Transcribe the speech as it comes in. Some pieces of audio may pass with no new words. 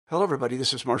Hello, everybody.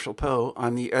 This is Marshall Poe.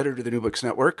 I'm the editor of the New Books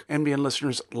Network. NBN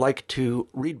listeners like to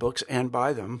read books and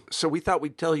buy them. So we thought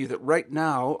we'd tell you that right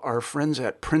now, our friends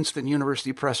at Princeton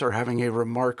University Press are having a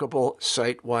remarkable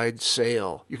site-wide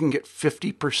sale. You can get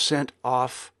 50%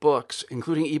 off books,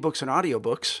 including ebooks and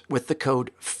audiobooks, with the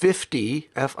code 50,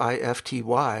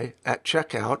 F-I-F-T-Y, at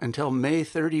checkout until May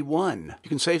 31. You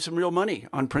can save some real money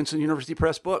on Princeton University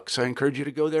Press books. I encourage you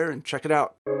to go there and check it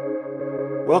out.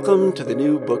 Welcome to the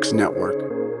New Books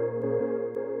Network.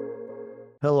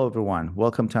 Hello, everyone.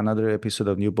 Welcome to another episode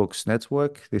of New Books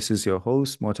Network. This is your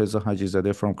host, Morteza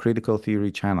Hajizadeh from Critical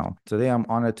Theory Channel. Today, I'm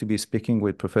honored to be speaking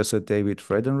with Professor David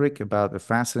Freidenreich about a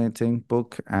fascinating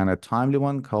book and a timely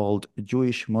one called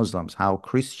Jewish Muslims, How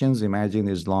Christians Imagine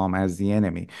Islam as the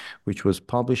Enemy, which was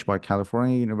published by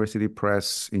California University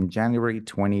Press in January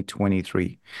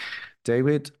 2023.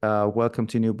 David, welcome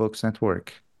to New Books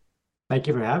Network. Thank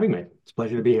you for having me. It's a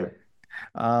pleasure to be here.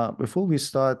 Before we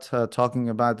start talking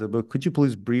about the book, could you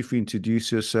please briefly introduce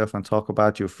yourself and talk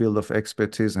about your field of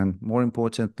expertise and, more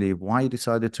importantly, why you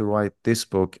decided to write this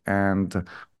book and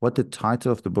what the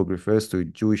title of the book refers to,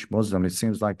 Jewish Muslim? It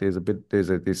seems like there's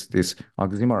this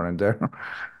oxymoron there.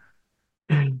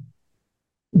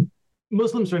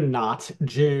 Muslims are not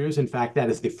Jews. In fact, that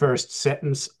is the first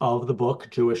sentence of the book.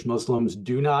 Jewish Muslims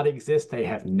do not exist. They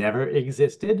have never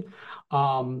existed.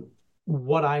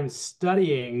 What I'm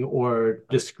studying or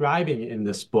describing in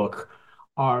this book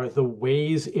are the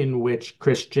ways in which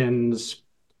Christians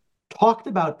talked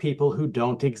about people who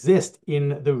don't exist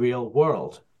in the real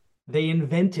world. They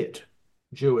invented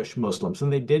Jewish Muslims,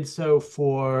 and they did so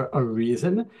for a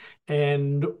reason.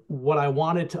 And what I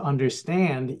wanted to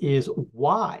understand is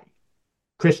why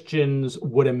Christians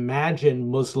would imagine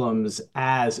Muslims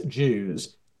as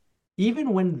Jews,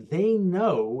 even when they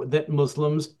know that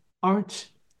Muslims aren't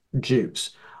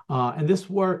Jews. And this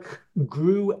work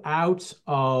grew out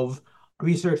of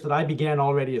research that I began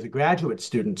already as a graduate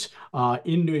student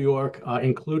in New York,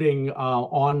 including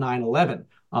on 9/11.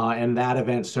 And that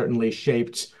event certainly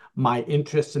shaped my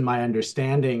interests and my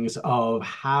understandings of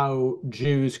how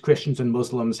Jews, Christians, and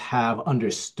Muslims have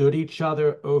understood each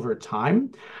other over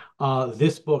time.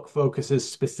 This book focuses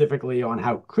specifically on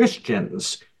how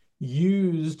Christians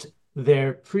used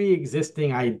their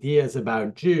pre-existing ideas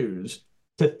about Jews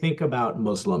to think about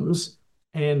Muslims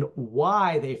and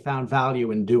why they found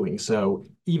value in doing so,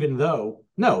 even though,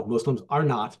 no, Muslims are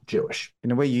not Jewish.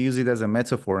 In a way, you use it as a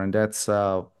metaphor, and that's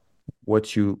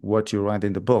what you write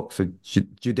in the book. So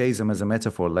Judaism as a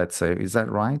metaphor, let's say, is that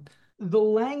right? The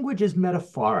language is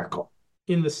metaphorical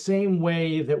in the same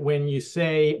way that when you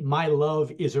say, my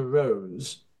love is a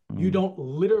rose, you don't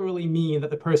literally mean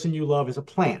that the person you love is a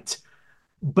plant.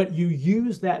 But you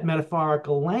use that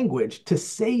metaphorical language to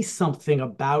say something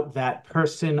about that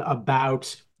person,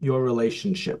 about your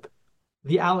relationship.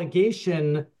 The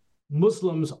allegation,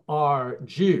 Muslims are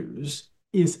Jews,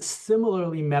 is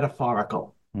similarly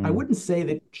metaphorical. I wouldn't say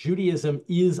that Judaism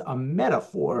is a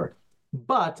metaphor,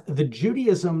 but the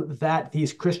Judaism that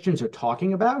these Christians are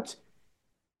talking about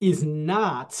is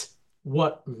not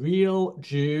what real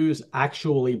Jews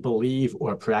actually believe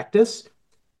or practice.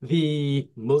 The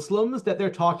Muslims that they're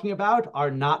talking about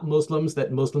are not Muslims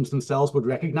that Muslims themselves would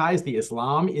recognize. The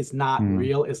Islam is not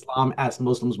real Islam as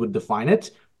Muslims would define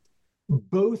it.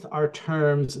 Both are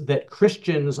terms that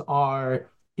Christians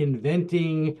are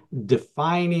inventing,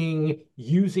 defining,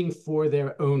 using for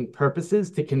their own purposes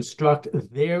to construct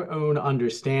their own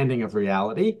understanding of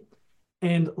reality.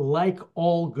 And like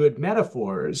all good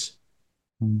metaphors,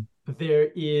 there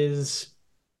is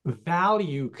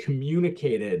value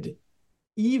communicated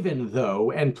even though,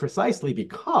 and precisely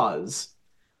because,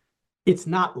 it's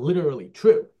not literally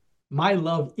true. My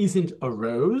love isn't a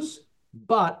rose,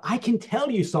 but I can tell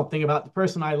you something about the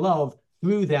person I love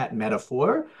through that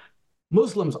metaphor.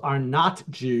 Muslims are not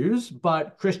Jews,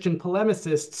 but Christian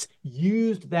polemicists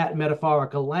used that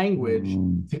metaphorical language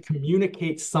to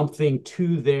communicate something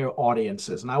to their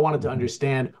audiences. And I wanted to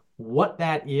understand what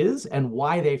that is and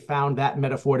why they found that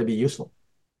metaphor to be useful.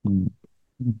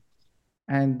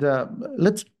 And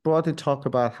let's broadly talk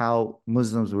about how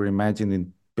Muslims were imagined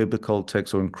in biblical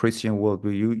texts or in Christian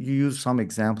worldview. You use some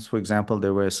examples. For example,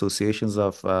 there were associations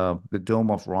of the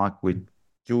Dome of Rock with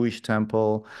Jewish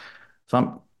temple. So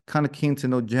I'm kind of keen to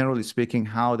know, generally speaking,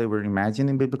 how they were imagined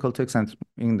in biblical texts and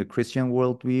in the Christian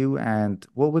worldview, and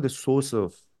what were the source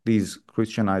of these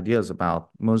Christian ideas about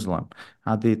Muslim,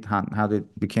 how they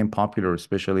became popular,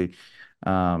 especially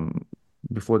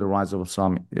before the rise of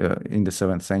Islam in the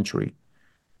 7th century.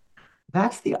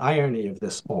 That's the irony of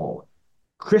this all.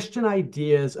 Christian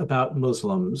ideas about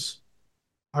Muslims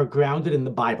are grounded in the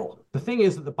Bible. The thing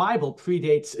is that the Bible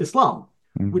predates Islam.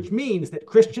 which means that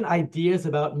Christian ideas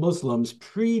about Muslims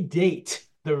predate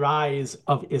the rise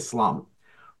of Islam.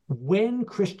 When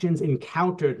Christians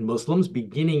encountered Muslims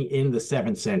beginning in the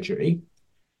 7th century,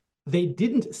 they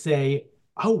didn't say,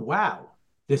 oh, wow,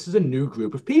 this is a new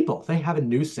group of people. They have a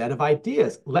new set of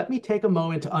ideas. Let me take a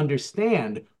moment to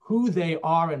understand who they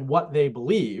are and what they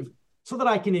believe so that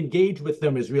I can engage with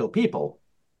them as real people.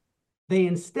 They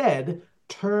instead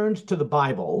turned to the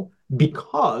Bible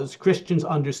because Christians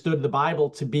understood the Bible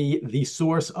to be the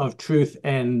source of truth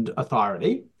and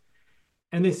authority.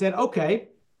 And they said, okay,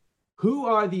 who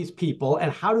are these people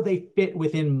and how do they fit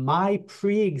within my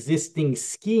pre-existing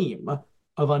scheme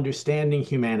of understanding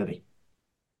humanity?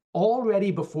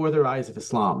 Already before the rise of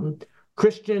Islam,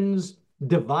 Christians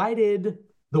divided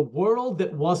the world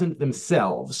that wasn't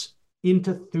themselves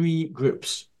into 3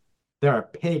 groups. There are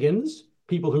pagans,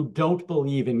 people who don't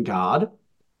believe in God.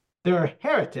 There are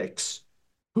heretics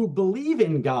who believe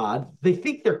in God. They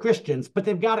think they're Christians, but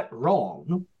they've got it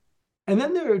wrong. And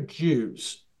then there are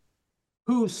Jews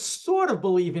who sort of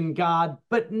believe in God,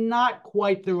 but not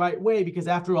quite the right way, because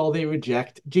after all, they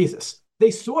reject Jesus. They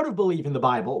sort of believe in the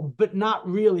Bible, but not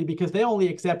really, because they only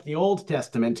accept the Old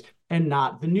Testament and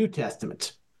not the New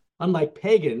Testament. Unlike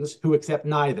pagans who accept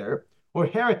neither, or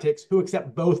heretics who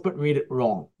accept both but read it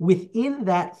wrong. Within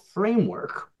that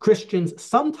framework, Christians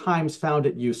sometimes found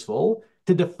it useful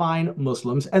to define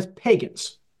Muslims as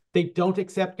pagans. They don't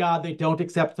accept God, they don't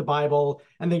accept the Bible,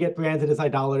 and they get branded as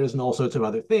idolaters and all sorts of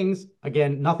other things.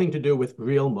 Again, nothing to do with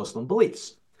real Muslim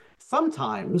beliefs.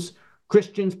 Sometimes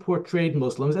Christians portrayed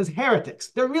Muslims as heretics.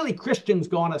 They're really Christians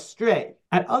gone astray.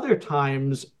 At other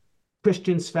times,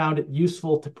 Christians found it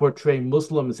useful to portray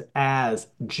Muslims as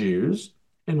Jews.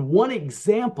 And one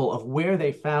example of where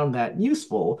they found that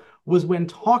useful was when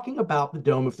talking about the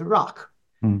Dome of the Rock.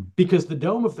 Because the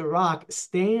Dome of the Rock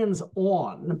stands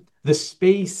on the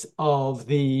space of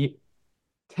the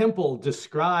temple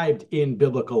described in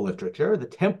biblical literature, the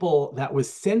temple that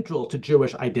was central to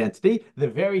Jewish identity, the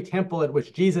very temple at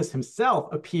which Jesus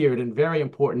himself appeared in very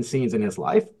important scenes in his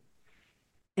life.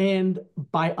 And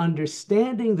by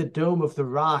understanding the Dome of the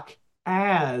Rock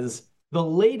as the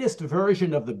latest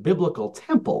version of the biblical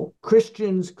temple,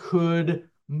 Christians could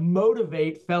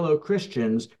motivate fellow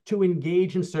Christians to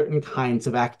engage in certain kinds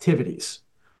of activities.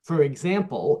 For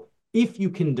example, if you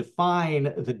can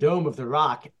define the Dome of the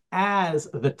Rock as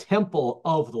the temple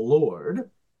of the Lord,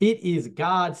 it is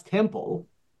God's temple,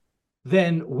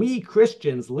 then we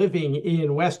Christians living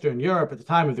in Western Europe at the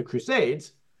time of the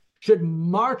Crusades should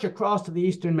march across to the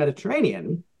Eastern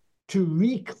Mediterranean to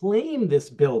reclaim this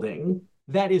building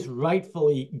that is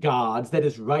rightfully God's, that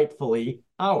is rightfully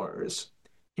ours.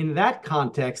 In that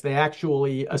context, they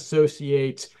actually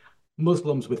associate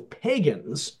Muslims with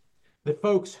pagans, the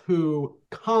folks who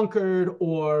conquered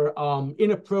or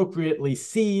inappropriately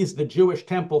seized the Jewish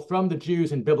temple from the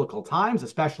Jews in biblical times,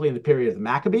 especially in the period of the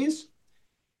Maccabees.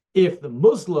 If the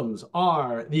Muslims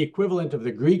are the equivalent of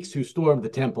the Greeks who stormed the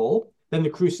temple, then the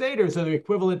Crusaders are the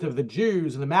equivalent of the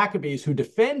Jews and the Maccabees who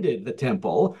defended the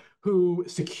temple, who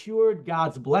secured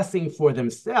God's blessing for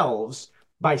themselves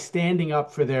by standing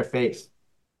up for their faith.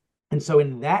 And so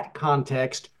in that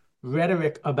context,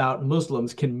 rhetoric about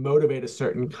Muslims can motivate a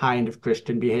certain kind of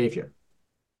Christian behavior.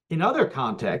 In other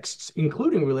contexts,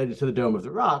 including related to the Dome of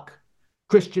the Rock,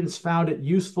 Christians found it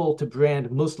useful to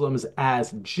brand Muslims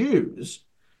as Jews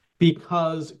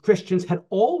because Christians had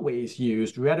always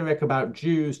used rhetoric about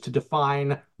Jews to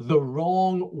define the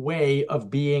wrong way of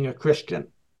being a Christian.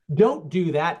 Don't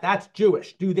do that, that's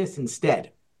Jewish. Do this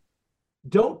instead.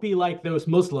 Don't be like those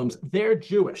Muslims. They're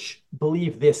Jewish.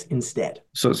 Believe this instead.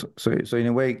 So in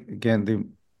a way, again, the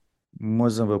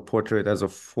Muslims were portrayed as a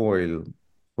foil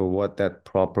for what that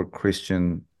proper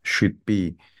Christian should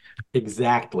be.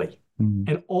 Exactly.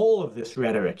 And all of this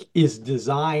rhetoric is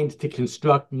designed to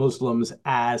construct Muslims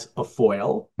as a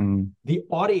foil. The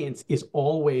audience is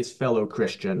always fellow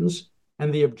Christians,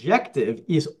 and the objective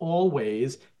is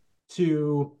always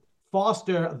to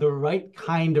foster the right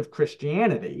kind of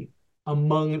Christianity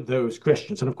among those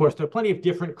Christians. And of course, there are plenty of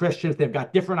different Christians. They've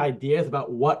got different ideas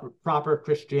about what proper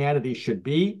Christianity should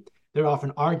be. They're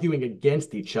often arguing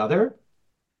against each other.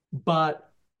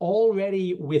 But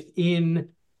already within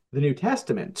the New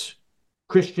Testament,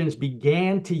 Christians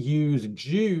began to use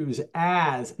Jews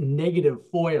as negative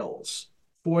foils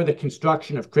for the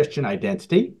construction of Christian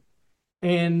identity.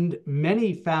 And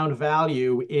many found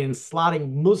value in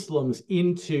slotting Muslims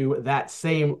into that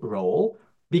same role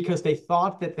because they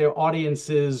thought that their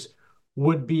audiences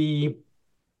would be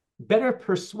better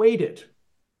persuaded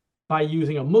by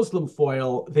using a Muslim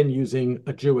foil than using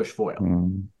a Jewish foil.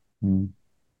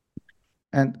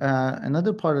 And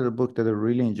another part of the book that I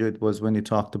really enjoyed was when you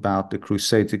talked about the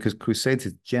Crusades, because Crusades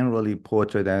is generally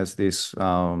portrayed as this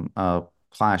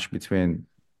clash between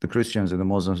the Christians and the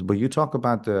Muslims. But you talk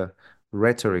about the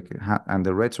rhetoric and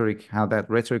the rhetoric, how that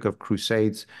rhetoric of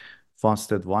Crusades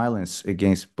fostered violence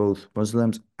against both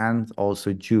Muslims and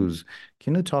also Jews.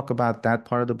 Can you talk about that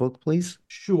part of the book, please?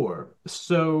 Sure.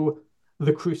 So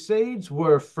the Crusades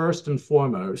were first and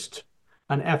foremost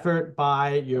an effort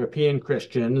by European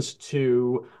Christians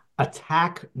to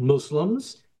attack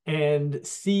Muslims and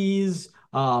seize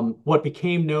what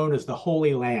became known as the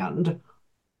Holy Land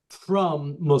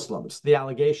from Muslims. The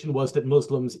allegation was that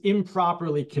Muslims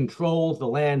improperly controlled the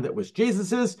land that was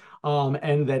Jesus's,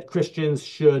 and that Christians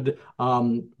should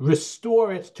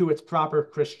restore it to its proper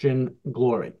Christian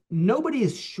glory. Nobody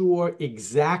is sure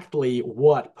exactly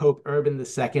what Pope Urban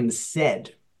II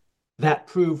said that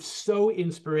proved so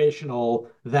inspirational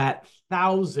that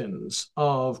thousands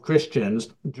of Christians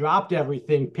dropped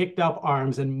everything, picked up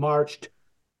arms, and marched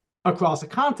across a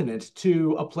continent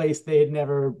to a place they had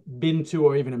never been to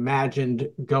or even imagined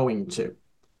going to.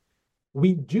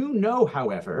 We do know,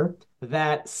 however,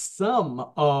 that some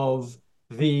of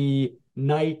the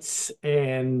knights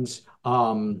and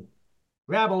rabble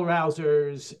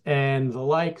rousers and the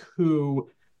like who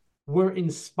were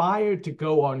inspired to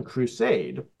go on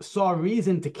crusade saw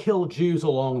reason to kill Jews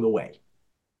along the way.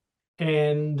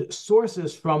 And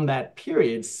sources from that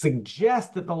period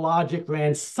suggest that the logic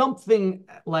ran something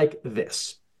like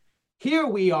this. Here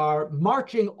we are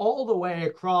marching all the way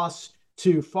across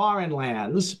to foreign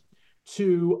lands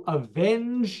to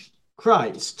avenge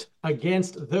Christ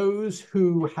against those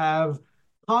who have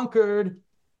conquered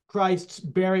Christ's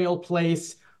burial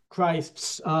place,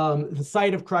 the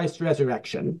site of Christ's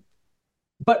resurrection.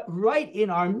 But right in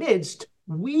our midst,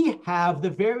 we have the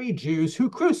very Jews who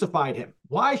crucified him.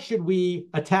 Why should we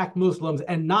attack Muslims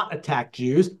and not attack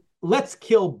Jews? Let's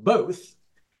kill both.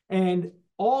 And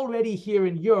already here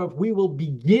in Europe, we will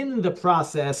begin the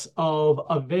process of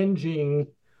avenging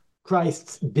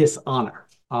Christ's dishonor.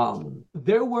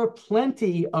 There were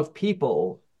plenty of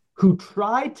people who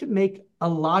tried to make a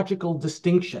logical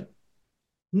distinction.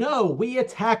 No, we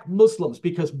attack Muslims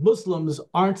because Muslims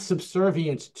aren't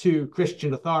subservient to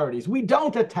Christian authorities. We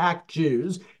don't attack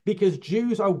Jews because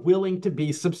Jews are willing to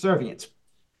be subservient.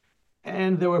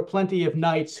 And there were plenty of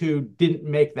knights who didn't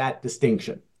make that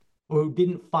distinction, or who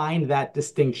didn't find that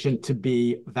distinction to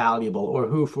be valuable, or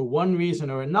who, for one reason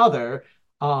or another,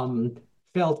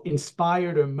 felt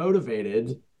inspired or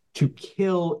motivated to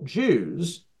kill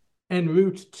Jews en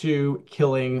route to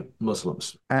killing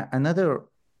Muslims. Another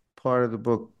part of the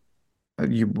book,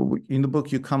 in the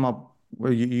book you come up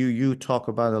where you talk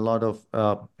about a lot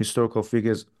of historical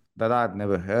figures that I'd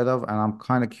never heard of, and I'm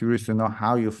kind of curious to know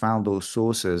how you found those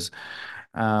sources.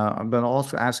 I'm going to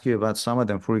also ask you about some of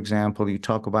them. For example, you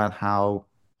talk about how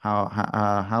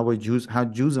Jews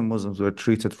and Muslims were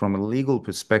treated from a legal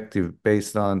perspective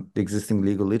based on the existing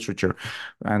legal literature,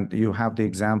 and you have the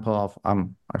example of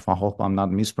if I hope I'm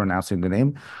not mispronouncing the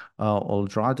name,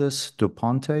 Oldradas de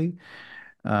Ponte.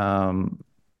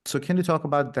 So can you talk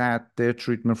about that, their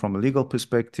treatment from a legal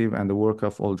perspective and the work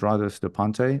of Oldradas de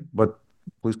Ponte? But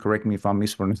please correct me if I'm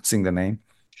mispronouncing the name.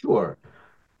 Sure.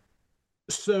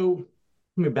 So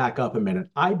let me back up a minute.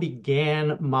 I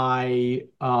began my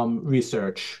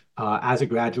research as a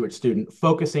graduate student,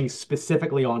 focusing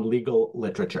specifically on legal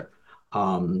literature.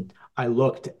 I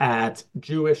looked at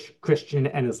Jewish, Christian,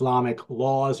 and Islamic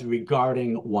laws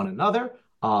regarding one another,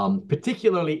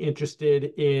 particularly interested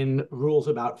in rules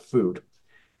about food.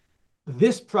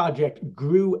 This project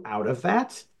grew out of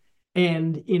that.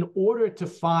 And in order to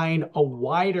find a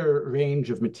wider range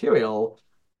of material,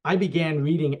 I began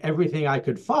reading everything I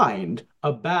could find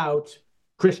about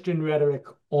Christian rhetoric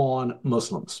on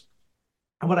Muslims.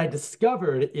 And what I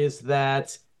discovered is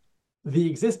that the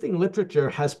existing literature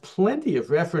has plenty of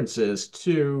references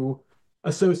to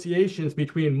associations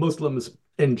between Muslims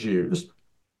and Jews,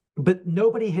 but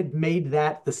nobody had made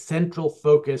that the central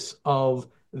focus of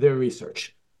their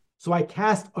research. So I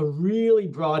cast a really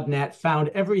broad net, found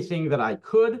everything that I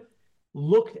could,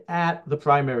 looked at the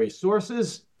primary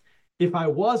sources. If I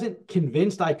wasn't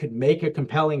convinced I could make a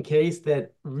compelling case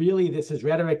that really this is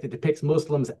rhetoric that depicts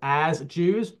Muslims as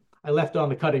Jews, I left on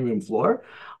the cutting room floor.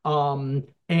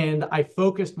 And I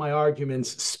focused my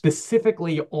arguments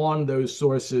specifically on those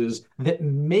sources that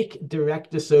make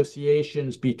direct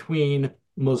associations between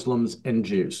Muslims and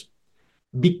Jews.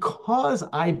 Because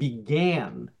I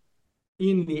began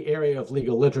in the area of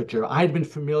legal literature, I had been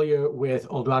familiar with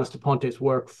Oldradas de Ponte's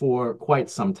work for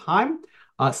quite some time,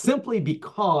 simply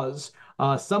because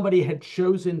somebody had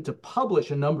chosen to publish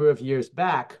a number of years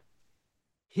back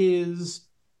his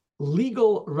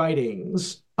legal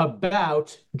writings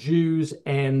about Jews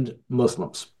and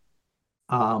Muslims.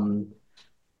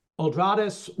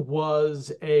 Aldradas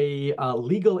was a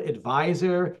legal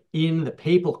advisor in the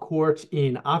papal court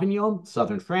in Avignon,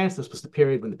 southern France. This was the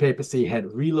period when the papacy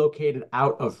had relocated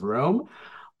out of Rome.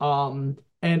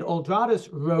 And Aldradas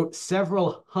wrote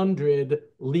several hundred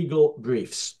legal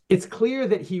briefs. It's clear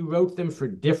that he wrote them for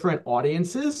different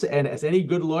audiences, and as any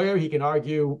good lawyer, he can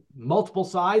argue multiple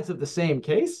sides of the same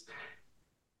case.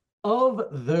 Of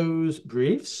those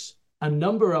briefs, a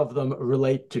number of them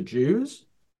relate to Jews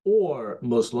or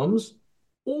Muslims,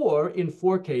 or in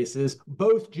 4 cases,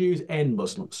 both Jews and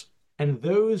Muslims. And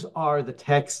those are the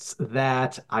texts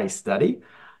that I study.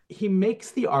 He makes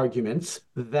the argument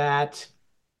that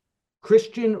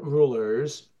Christian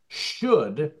rulers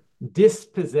should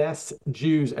dispossess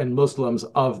Jews and Muslims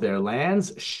of their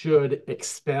lands, should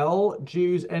expel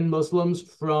Jews and Muslims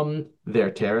from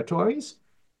their territories.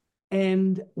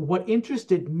 And what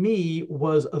interested me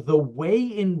was the way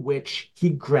in which he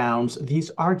grounds these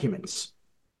arguments,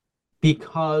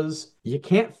 because you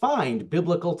can't find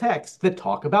biblical texts that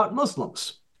talk about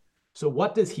Muslims. So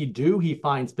what does he do? He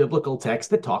finds biblical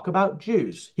texts that talk about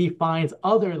Jews. He finds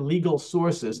other legal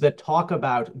sources that talk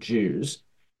about Jews,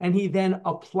 and he then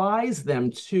applies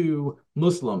them to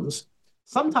Muslims,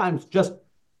 sometimes just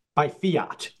by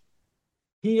fiat.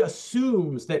 He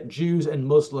assumes that Jews and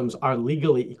Muslims are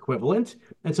legally equivalent.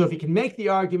 And so if he can make the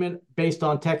argument based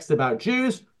on texts about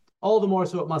Jews, all the more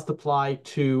so it must apply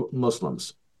to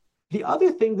Muslims. The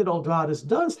other thing that Aldradas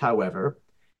does, however,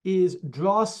 is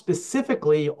draw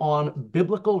specifically on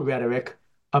biblical rhetoric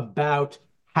about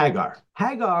Hagar.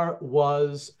 Hagar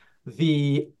was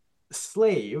the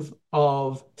slave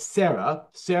of Sarah,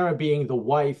 Sarah being the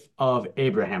wife of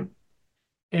Abraham.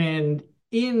 And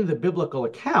in the biblical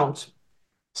account,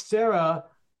 Sarah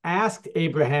asked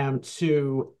Abraham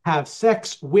to have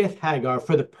sex with Hagar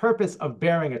for the purpose of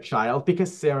bearing a child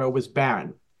because Sarah was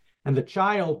barren. And the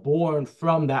child born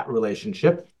from that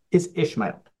relationship is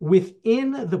Ishmael.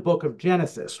 Within the book of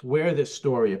Genesis, where this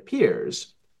story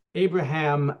appears,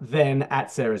 Abraham then, at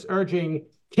Sarah's urging,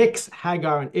 kicks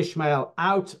Hagar and Ishmael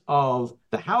out of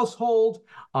the household,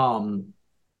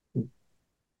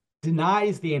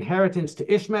 denies the inheritance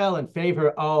to Ishmael in favor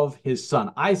of his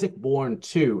son Isaac, born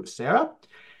to Sarah.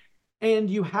 And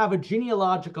you have a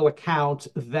genealogical account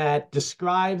that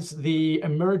describes the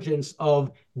emergence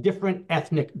of different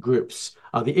ethnic groups.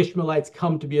 The Ishmaelites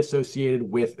come to be associated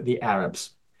with the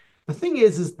Arabs. The thing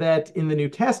is that in the New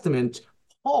Testament,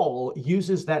 Paul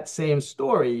uses that same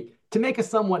story to make a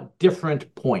somewhat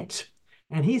different point.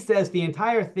 And he says the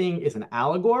entire thing is an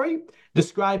allegory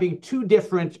describing 2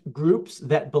 different groups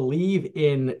that believe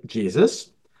in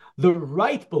Jesus. The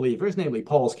right believers, namely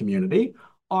Paul's community,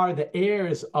 are the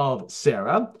heirs of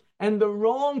Sarah, and the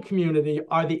wrong community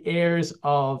are the heirs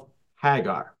of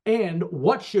Hagar. And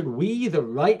what should we, the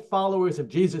right followers of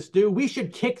Jesus, do? We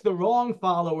should kick the wrong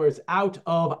followers out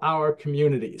of our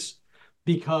communities,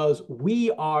 because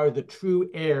we are the true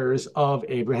heirs of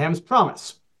Abraham's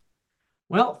promise.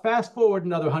 Well, fast forward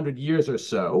another 100 years or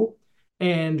so,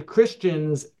 and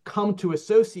Christians come to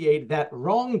associate that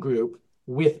wrong group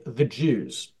with the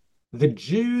Jews. The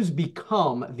Jews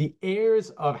become the heirs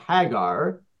of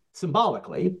Hagar,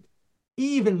 symbolically,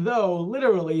 even though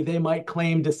literally they might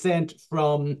claim descent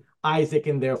from Isaac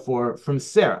and therefore from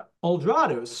Sarah.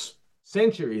 Aldradas,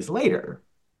 centuries later,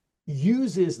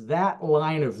 uses that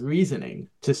line of reasoning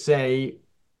to say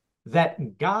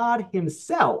that God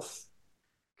himself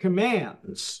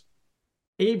commands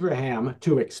Abraham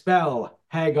to expel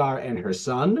Hagar and her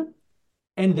son,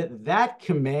 and that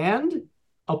command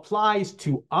applies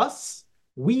to us.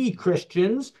 We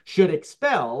Christians should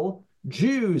expel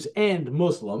Jews and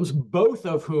Muslims, both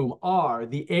of whom are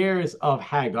the heirs of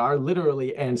Hagar,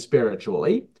 literally and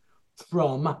spiritually,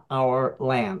 from our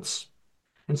lands.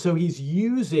 And so he's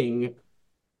using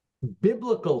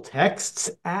biblical texts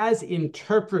as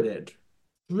interpreted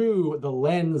through the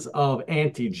lens of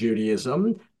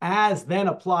anti-Judaism, as then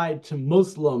applied to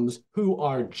Muslims who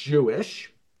are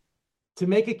Jewish, to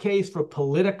make a case for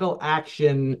political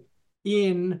action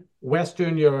in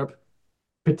Western Europe,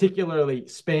 particularly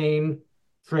Spain,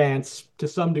 France. To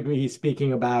some degree, he's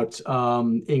speaking about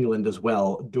England as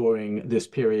well during this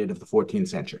period of the 14th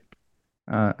century.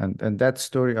 And that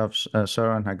story of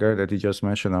Sarah and Hagar that you just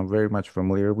mentioned, I'm very much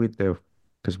familiar with.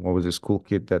 Because when I was a school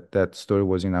kid, that story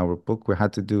was in our book. We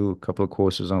had to do a couple of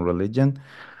courses on religion,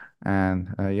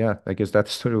 and yeah, I guess that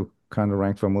story kind of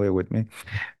rang familiar with me.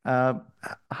 Uh,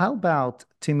 how about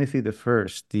Timothy the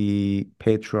First, the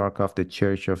patriarch of the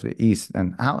Church of the East,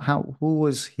 and who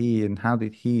was he, and how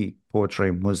did he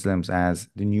portray Muslims as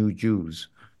the new Jews.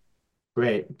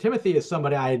 Great. Timothy is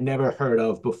somebody I had never heard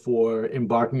of before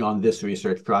embarking on this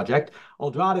research project.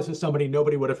 Aldradus is somebody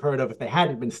nobody would have heard of if they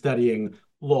hadn't been studying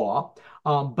law.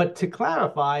 But to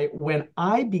clarify, when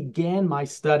I began my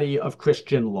study of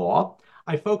Christian law,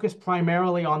 I focused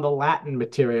primarily on the Latin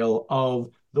material of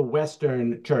the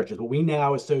Western churches, what we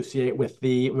now associate with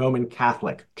the Roman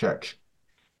Catholic Church.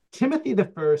 Timothy the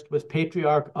First was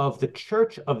patriarch of the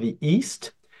Church of the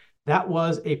East. That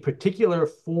was a particular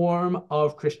form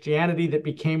of Christianity that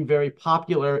became very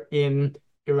popular in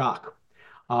Iraq.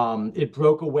 It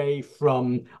broke away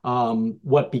from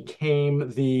what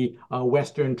became the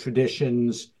Western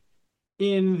traditions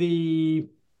in the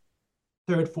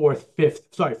fourth,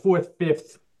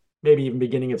 fifth, maybe even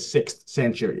beginning of sixth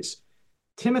centuries.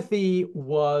 Timothy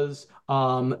was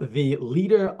the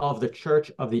leader of the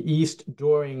Church of the East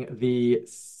during the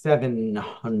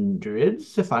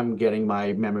 700s, if I'm getting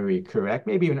my memory correct,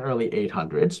 maybe even early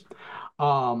 800s.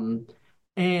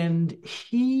 And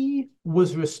he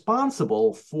was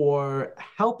responsible for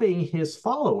helping his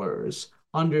followers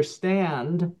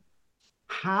understand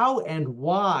how and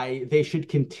why they should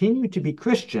continue to be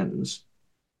Christians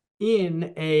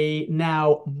in a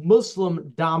now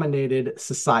Muslim-dominated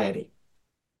society.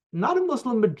 Not a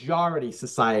Muslim majority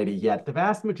society yet. The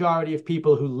vast majority of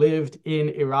people who lived in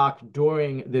Iraq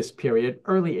during this period,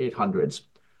 early 800s,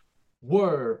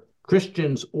 were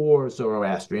Christians or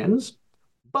Zoroastrians,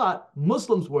 but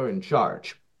Muslims were in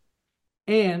charge.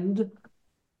 And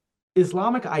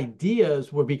Islamic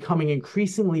ideas were becoming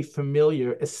increasingly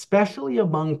familiar, especially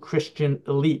among Christian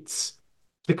elites,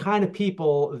 the kind of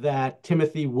people that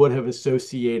Timothy would have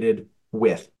associated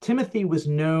with. Timothy was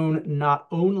known not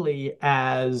only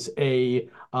as a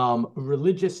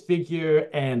religious figure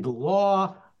and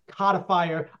law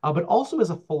codifier, but also as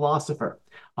a philosopher.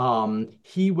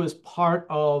 He was part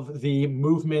of the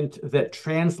movement that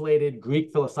translated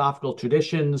Greek philosophical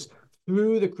traditions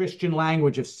through the Christian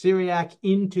language of Syriac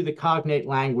into the cognate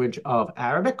language of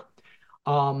Arabic.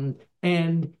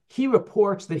 And he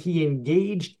reports that he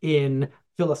engaged in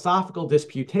philosophical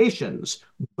disputations,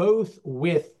 both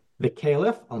with the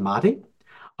Caliph, al-Mahdi,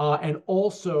 and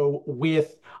also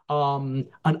with an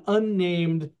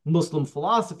unnamed Muslim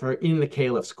philosopher in the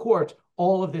Caliph's court.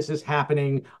 All of this is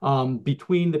happening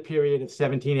between the period of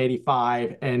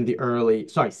 785 and the early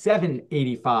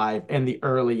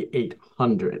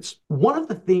 800s. One of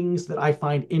the things that I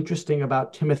find interesting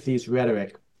about Timothy's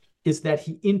rhetoric is that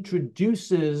he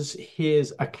introduces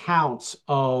his accounts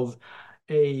of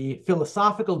a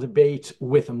philosophical debate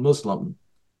with a Muslim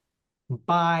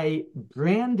by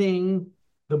branding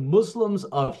the Muslims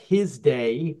of his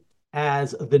day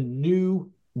as the new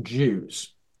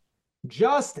Jews.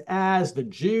 Just as the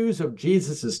Jews of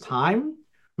Jesus's time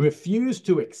refused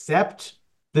to accept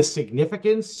the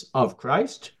significance of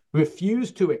Christ,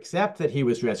 refused to accept that he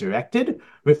was resurrected,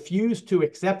 refused to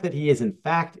accept that he is in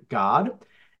fact God,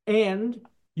 and,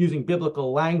 using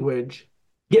biblical language,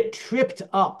 get tripped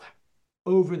up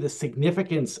over the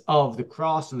significance of the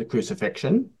cross and the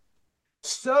crucifixion,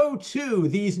 so too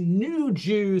these new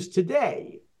Jews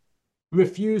today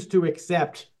refuse to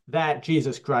accept that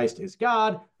Jesus Christ is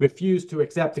God, refuse to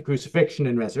accept the crucifixion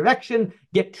and resurrection,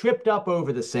 get tripped up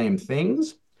over the same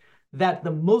things, that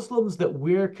the Muslims that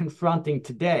we're confronting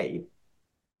today,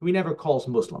 he never calls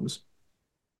Muslims.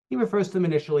 He refers to them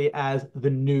initially as the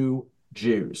new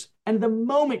Jews. And the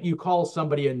moment you call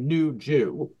somebody a new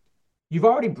Jew, you've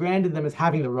already branded them as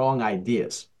having the wrong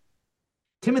ideas.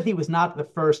 Timothy was not the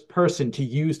first person to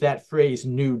use that phrase,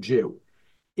 new Jew.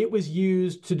 It was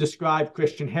used to describe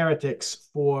Christian heretics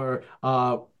for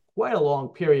quite a long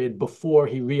period before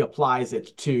he reapplies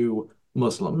it to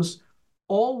Muslims,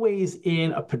 always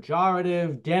in a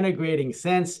pejorative, denigrating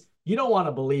sense. You don't want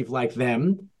to believe like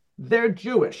them. They're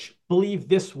Jewish. Believe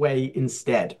this way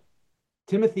instead.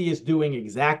 Timothy is doing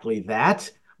exactly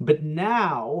that, but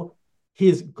now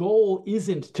his goal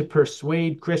isn't to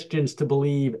persuade Christians to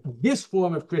believe this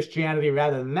form of Christianity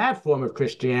rather than that form of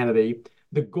Christianity.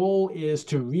 The goal is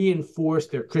to reinforce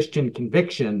their Christian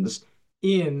convictions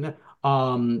in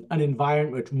an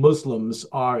environment which Muslims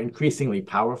are increasingly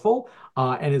powerful,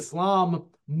 and Islam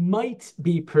might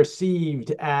be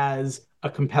perceived as a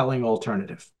compelling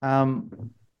alternative.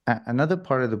 Another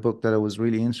part of the book that I was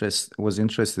really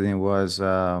interested in was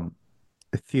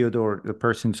Theodore, the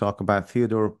person talked about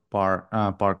Theodore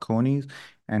Barconis,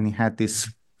 and he had this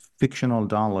fictional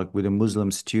dialogue with a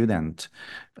Muslim student.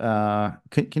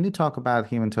 Can you talk about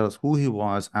him and tell us who he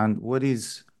was and what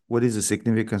what is the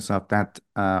significance of that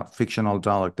fictional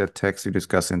dialogue, that text you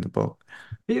discuss in the book?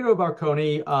 Theodore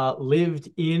Barconi lived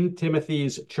in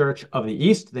Timothy's Church of the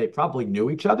East. They probably knew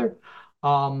each other.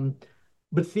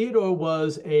 But Theodore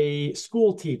was a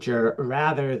school teacher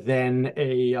rather than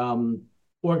a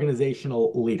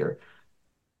organizational leader.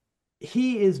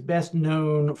 He is best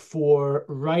known for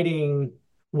writing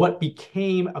what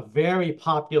became a very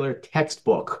popular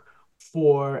textbook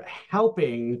for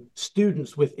helping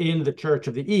students within the Church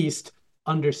of the East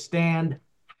understand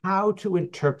how to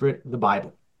interpret the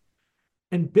Bible.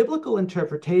 And biblical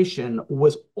interpretation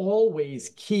was always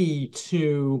key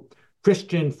to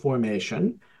Christian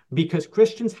formation because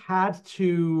Christians had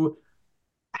to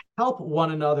help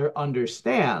one another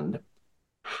understand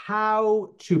how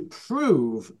to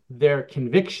prove their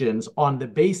convictions on the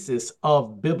basis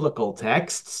of biblical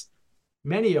texts,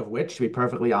 many of which, to be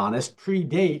perfectly honest,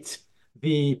 predate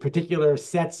the particular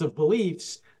sets of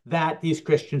beliefs that these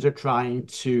Christians are trying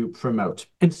to promote.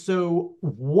 And so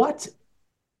what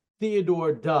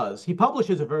Theodore does, he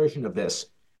publishes a version of this,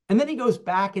 and then he goes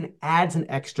back and adds an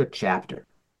extra chapter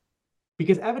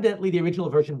because evidently the original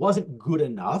version wasn't good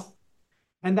enough.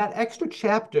 And that extra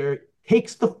chapter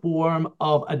takes the form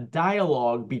of a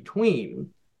dialogue between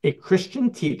a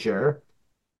Christian teacher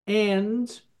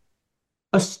and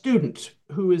a student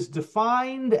who is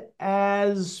defined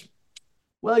as,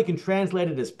 well, you can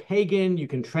translate it as pagan, you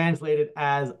can translate it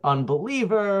as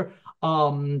unbeliever.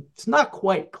 It's not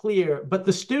quite clear, but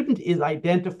the student is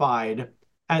identified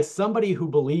as somebody who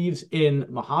believes in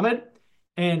Muhammad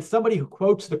and somebody who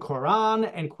quotes the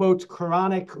Quran and quotes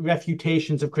Quranic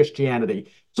refutations of Christianity.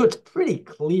 So it's pretty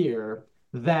clear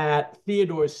that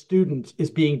Theodore's student is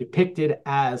being depicted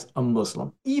as a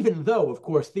Muslim, even though, of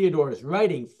course, Theodore is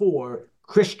writing for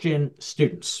Christian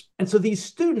students. And so these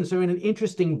students are in an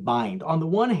interesting bind. On the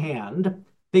one hand,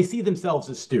 they see themselves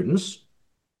as students.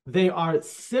 They are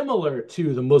similar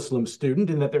to the Muslim student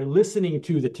in that they're listening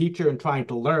to the teacher and trying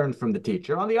to learn from the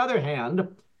teacher. On the other hand,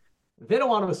 they don't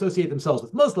want to associate themselves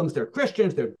with Muslims. They're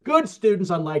Christians. They're good students,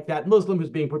 unlike that Muslim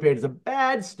who's being portrayed as a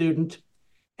bad student.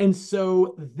 And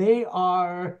so they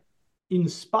are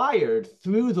inspired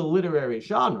through the literary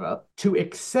genre to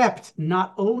accept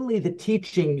not only the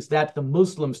teachings that the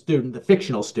Muslim student, the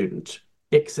fictional student,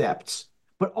 accepts,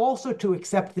 but also to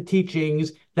accept the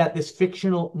teachings that this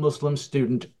fictional Muslim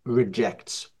student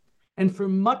rejects. And for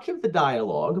much of the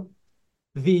dialogue,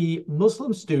 the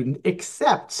Muslim student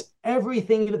accepts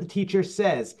everything that the teacher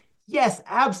says. Yes,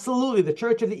 absolutely, the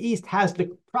Church of the East has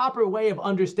the proper way of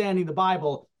understanding the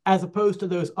Bible as opposed to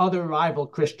those other rival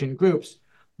Christian groups.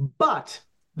 But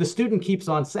the student keeps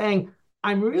on saying,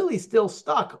 I'm really still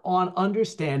stuck on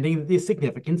understanding the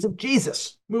significance of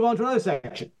Jesus. Move on to another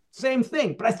section. Same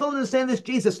thing, but I still don't understand this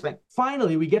Jesus thing.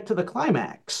 Finally, we get to the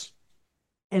climax.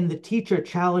 And the teacher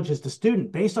challenges the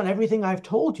student, based on everything I've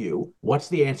told you, what's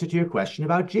the answer to your question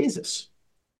about Jesus?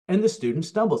 And the student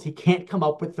stumbles. He can't come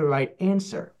up with the right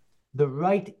answer. The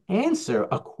right answer,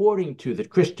 according to the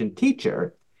Christian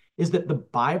teacher, is that the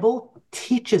Bible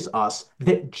teaches us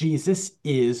that Jesus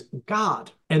is God.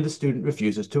 And the student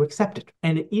refuses to accept it.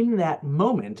 And in that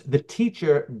moment, the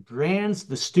teacher brands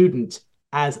the student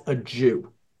as a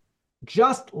Jew.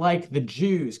 Just like the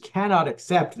Jews cannot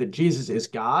accept that Jesus is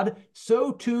God,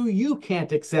 so too you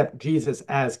can't accept Jesus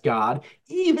as God,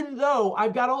 even though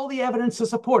I've got all the evidence to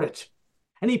support it.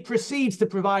 And he proceeds to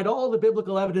provide all the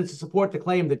biblical evidence to support the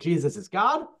claim that Jesus is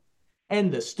God,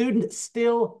 and the student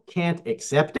still can't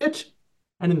accept it.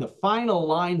 And in the final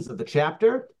lines of the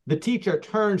chapter, the teacher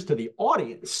turns to the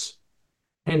audience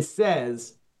and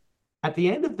says, at the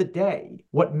end of the day,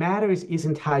 what matters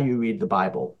isn't how you read the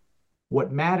Bible.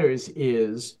 What matters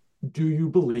is, do you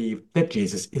believe that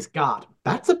Jesus is God?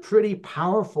 That's a pretty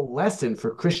powerful lesson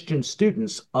for Christian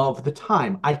students of the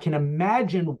time. I can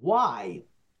imagine why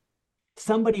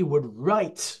somebody would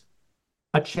write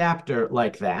a chapter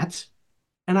like that,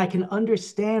 and I can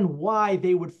understand why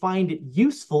they would find it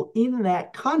useful in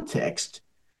that context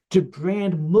to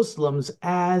brand Muslims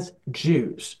as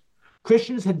Jews.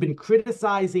 Christians had been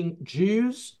criticizing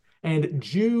Jews and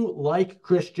Jew-like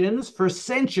Christians for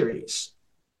centuries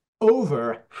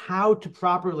over how to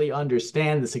properly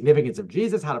understand the significance of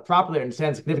Jesus, how to properly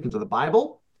understand the significance of the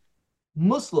Bible.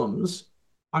 Muslims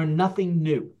are nothing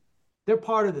new. They're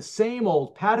part of the same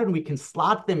old pattern. We can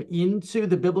slot them into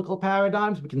the biblical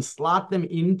paradigms. We can slot them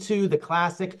into the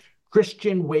classic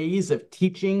Christian ways of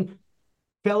teaching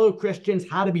fellow Christians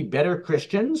how to be better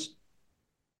Christians.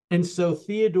 And so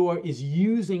Theodore is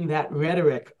using that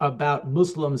rhetoric about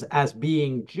Muslims as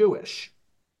being Jewish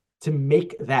to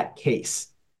make that case.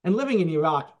 And living in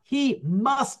Iraq, he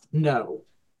must know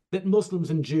that Muslims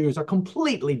and Jews are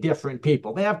completely different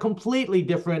people. They have completely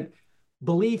different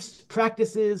beliefs,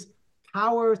 practices,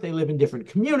 powers. They live in different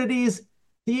communities.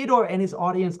 Theodore and his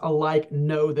audience alike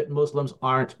know that Muslims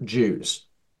aren't Jews.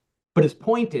 But his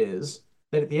point is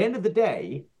that at the end of the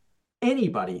day,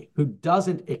 anybody who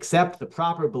doesn't accept the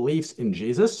proper beliefs in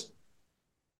Jesus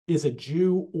is a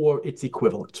Jew or its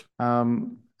equivalent.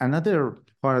 Another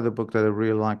part of the book that I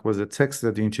really liked was a text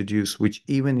that you introduced, which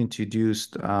even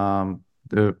introduced Prophet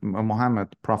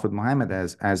Muhammad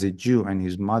as a Jew and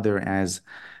his mother as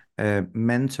a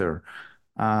mentor.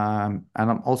 And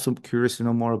I'm also curious to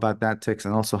know more about that text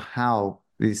and also how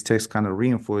these texts kind of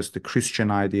reinforce the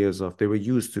Christian ideas they were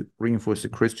used to reinforce the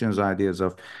Christians' ideas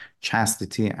of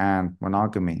chastity and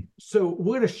monogamy. So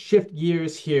we're going to shift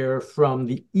gears here from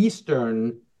the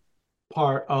Eastern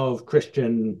part of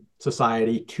Christian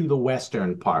society to the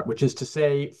Western part, which is to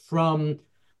say, from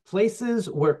places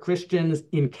where Christians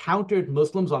encountered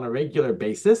Muslims on a regular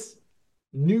basis,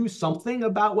 knew something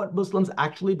about what Muslims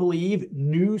actually believe,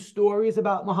 knew stories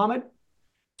about Muhammad,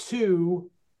 to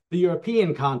the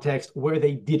European context where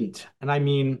they didn't. And I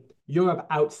mean Europe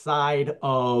outside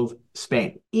of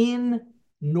Spain. In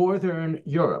Northern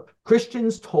Europe,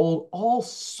 Christians told all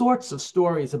sorts of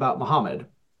stories about Muhammad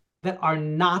that are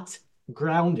not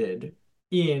grounded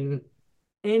in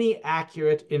any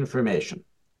accurate information.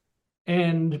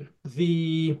 And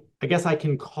I guess I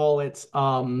can call it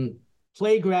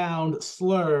playground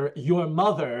slur, your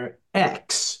mother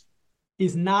X,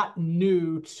 is not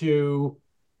new to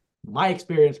my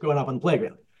experience growing up on the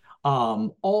playground.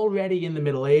 Already in the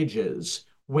Middle Ages,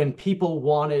 when people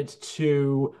wanted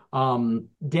to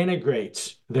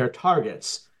denigrate their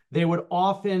targets, they would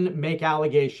often make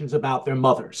allegations about their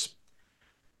mothers.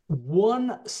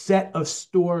 One set of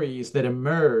stories that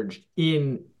emerged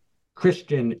in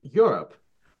Christian Europe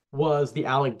was the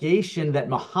allegation that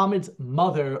Muhammad's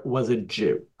mother was a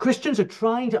Jew. Christians are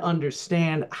trying to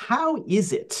understand, how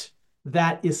is it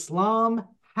that Islam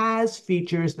has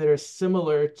features that are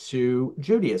similar to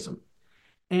Judaism?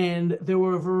 And there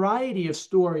were a variety of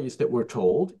stories that were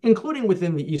told, including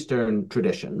within the Eastern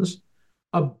traditions,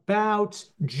 about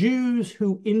Jews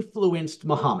who influenced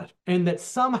Muhammad, and that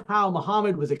somehow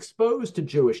Muhammad was exposed to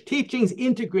Jewish teachings,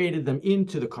 integrated them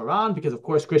into the Quran, because of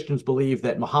course Christians believe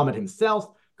that Muhammad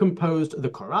himself composed the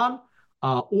Quran,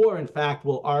 or in fact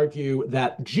will argue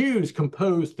that Jews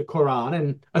composed the Quran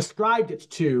and ascribed it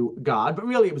to God, but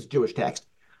really it was Jewish text.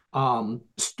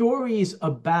 Stories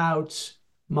about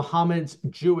Muhammad's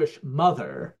Jewish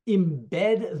mother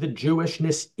embed the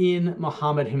Jewishness in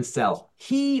Muhammad himself.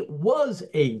 He was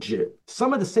a Jew.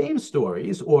 Some of the same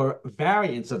stories, or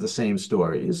variants of the same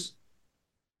stories,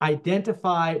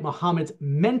 identify Muhammad's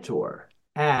mentor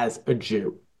as a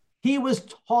Jew. He was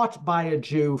taught by a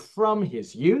Jew from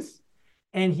his youth,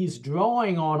 and he's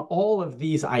drawing on all of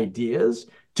these ideas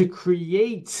to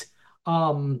create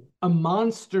a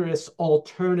monstrous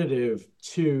alternative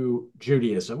to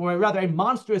Judaism, or rather a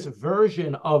monstrous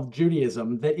version of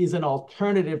Judaism that is an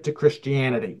alternative to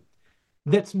Christianity,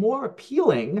 that's more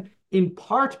appealing in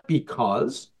part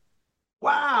because,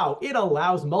 wow, it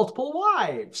allows multiple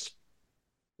wives.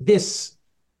 This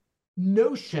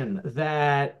notion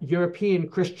that European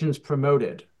Christians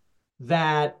promoted,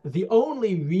 that the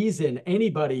only reason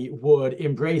anybody would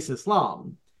embrace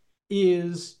Islam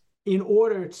is in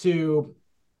order to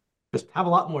just have a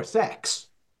lot more sex,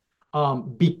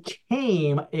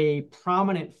 became a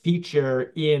prominent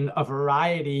feature in a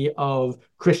variety of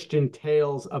Christian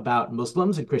tales about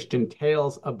Muslims and Christian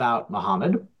tales about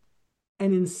Muhammad.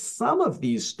 And in some of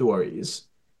these stories,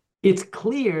 it's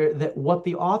clear that what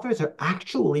the authors are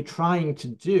actually trying to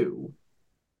do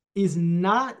is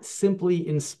not simply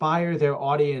inspire their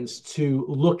audience to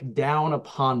look down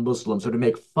upon Muslims or to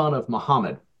make fun of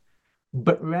Muhammad,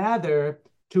 but rather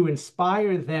to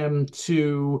inspire them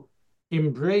to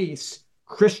embrace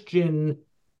Christian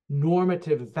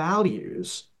normative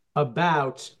values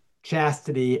about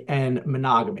chastity and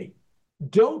monogamy.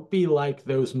 Don't be like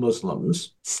those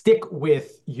Muslims. Stick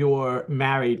with your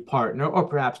married partner, or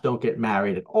perhaps don't get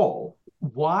married at all.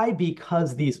 Why?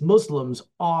 Because these Muslims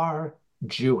are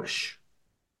Jewish.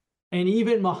 And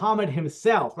even Muhammad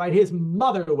himself, right? His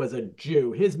mother was a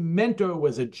Jew. His mentor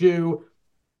was a Jew.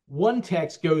 One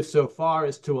text goes so far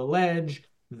as to allege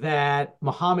that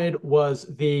Muhammad was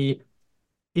the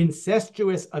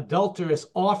incestuous, adulterous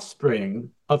offspring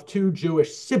of two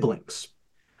Jewish siblings,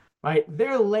 right?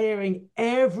 They're layering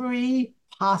every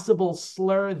possible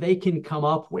slur they can come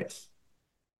up with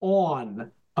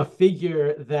on a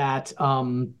figure that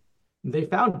they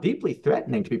found deeply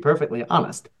threatening, to be perfectly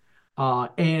honest.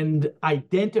 and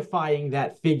identifying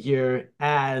that figure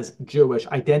as Jewish,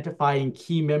 identifying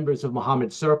key members of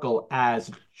Muhammad's circle as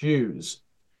Jews,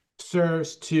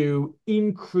 serves to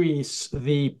increase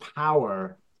the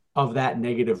power of that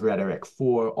negative rhetoric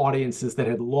for audiences that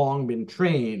had long been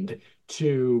trained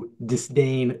to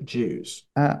disdain Jews.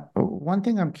 One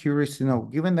thing I'm curious to know,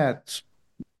 given that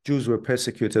Jews were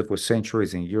persecuted for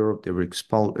centuries in Europe, they were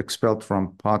expelled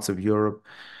from parts of Europe.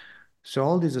 So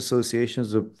all these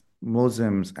associations of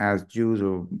Muslims as Jews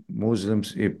or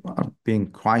Muslims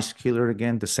being Christ killer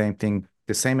again, the same thing,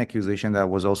 the same accusation that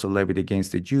was also levied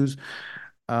against the Jews.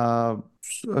 Were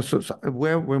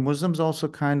Muslims also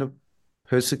kind of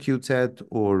persecuted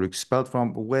or expelled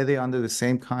from? Were they under the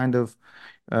same kind of,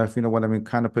 if you know what I mean,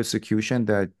 kind of persecution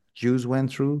that Jews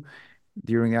went through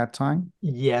during that time?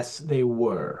 Yes, they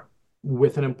were,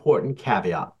 with an important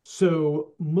caveat.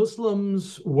 So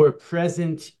Muslims were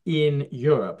present in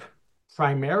Europe,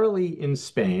 primarily in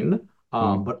Spain,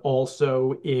 but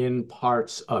also in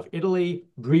parts of Italy,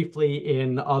 briefly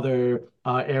in other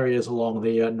areas along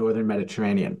the northern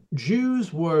Mediterranean.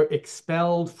 Jews were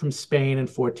expelled from Spain in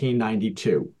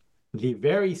 1492, the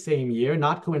very same year,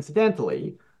 not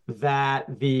coincidentally,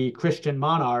 that the Christian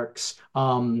monarchs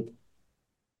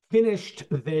finished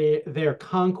their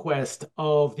conquest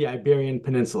of the Iberian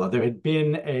Peninsula. There had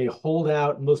been a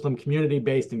holdout Muslim community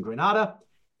based in Granada.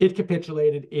 It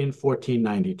capitulated in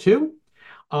 1492.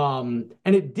 And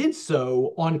it did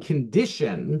so on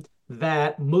condition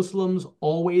that Muslims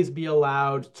always be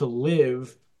allowed to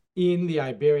live in the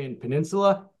Iberian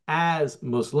Peninsula as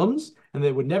Muslims, and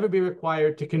they would never be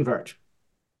required to convert.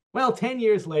 Well, 10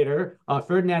 years later,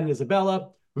 Ferdinand and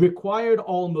Isabella required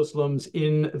all Muslims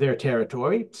in their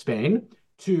territory, Spain,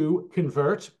 to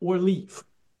convert or leave.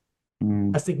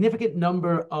 A significant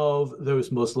number of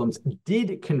those Muslims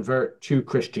did convert to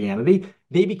Christianity.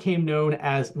 They became known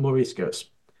as Moriscos.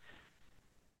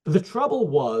 The trouble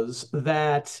was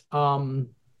that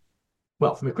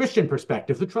well, from a Christian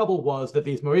perspective, the trouble was that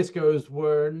these Moriscos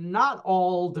were not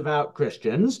all devout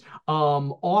Christians,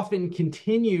 often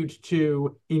continued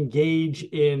to engage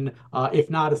in, if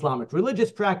not Islamic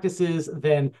religious practices,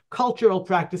 then cultural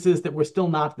practices that were still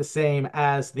not the same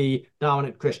as the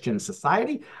dominant Christian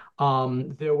society.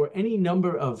 There were any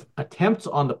number of attempts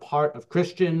on the part of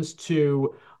Christians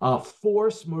to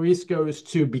force Moriscos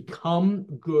to become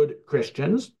good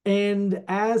Christians. And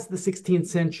as the 16th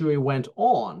century went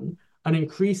on, an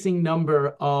increasing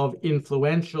number of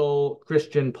influential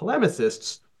Christian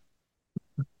polemicists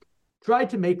tried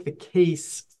to make the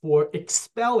case for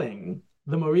expelling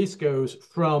the Moriscos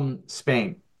from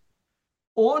Spain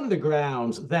on the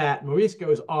grounds that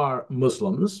Moriscos are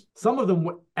Muslims. Some of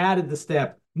them added the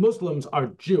step, Muslims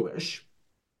are Jewish.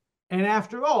 And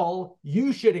after all,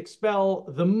 you should expel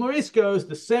the Moriscos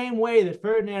the same way that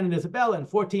Ferdinand and Isabella in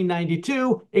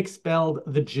 1492 expelled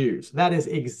the Jews. That is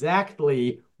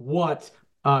exactly what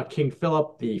King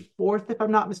Philip IV, if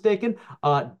I'm not mistaken,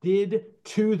 did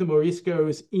to the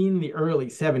Moriscos in the early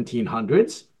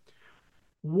 1700s.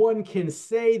 One can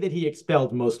say that he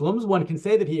expelled Muslims. One can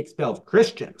say that he expelled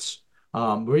Christians.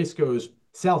 Moriscos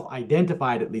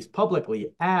self-identified, at least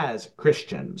publicly, as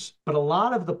Christians. But a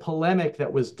lot of the polemic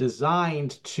that was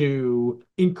designed to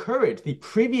encourage the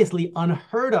previously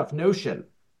unheard of notion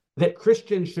that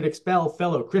Christians should expel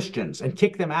fellow Christians and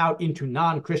kick them out into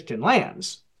non-Christian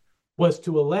lands was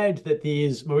to allege that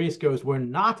these Moriscos were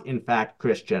not, in fact,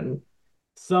 Christian.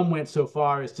 Some went so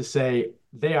far as to say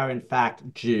they are, in fact,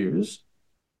 Jews.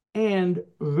 And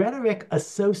rhetoric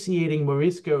associating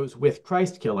Moriscos with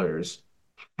Christ killers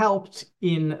helped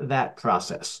in that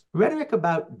process. Rhetoric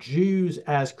about Jews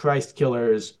as Christ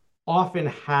killers often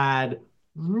had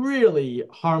really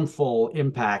harmful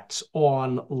impacts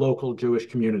on local Jewish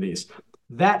communities.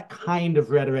 That kind of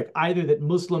rhetoric, either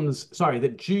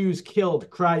that Jews killed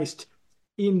Christ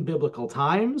in biblical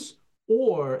times,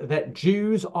 or that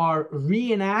Jews are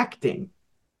reenacting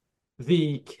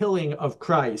the killing of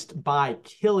Christ by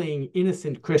killing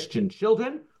innocent Christian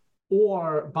children,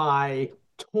 or by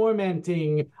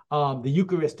tormenting the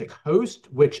Eucharistic host,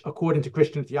 which, according to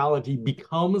Christian theology,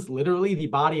 becomes literally the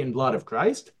body and blood of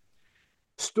Christ.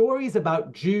 Stories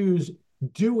about Jews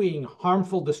doing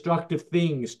harmful, destructive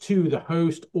things to the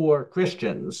host or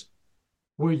Christians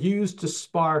were used to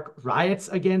spark riots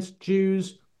against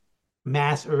Jews,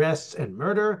 mass arrests and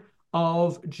murder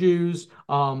of Jews,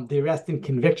 the arrest and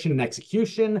conviction and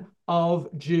execution of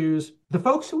Jews. The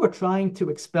folks who were trying to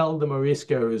expel the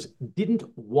Moriscos didn't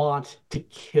want to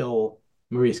kill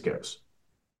Moriscos.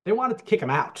 They wanted to kick them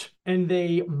out. And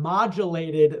they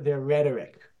modulated their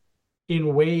rhetoric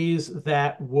in ways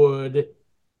that would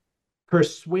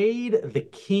persuade the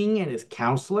king and his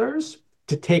counselors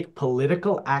to take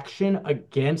political action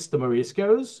against the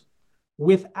Moriscos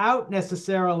without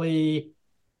necessarily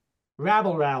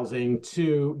rabble-rousing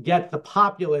to get the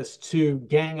populace to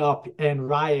gang up and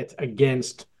riot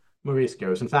against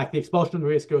Moriscos. In fact, the expulsion of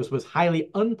Moriscos was highly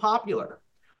unpopular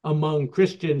among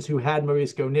Christians who had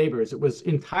Morisco neighbors. It was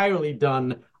entirely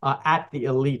done at the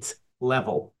elite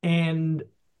level. And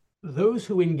those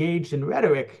who engaged in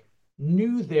rhetoric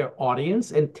knew their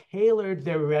audience and tailored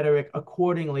their rhetoric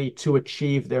accordingly to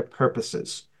achieve their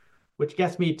purposes, which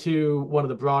gets me to one of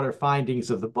the broader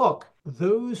findings of the book.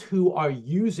 Those who are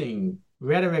using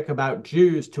rhetoric about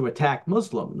Jews to attack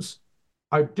Muslims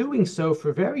are doing so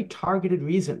for very targeted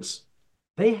reasons.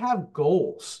 They have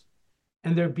goals,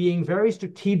 and they're being very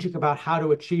strategic about how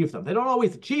to achieve them. They don't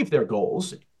always achieve their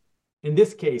goals. In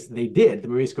this case, they did. The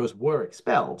Moriscos were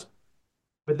expelled.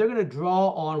 But they're going to draw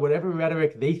on whatever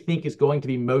rhetoric they think is going to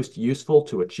be most useful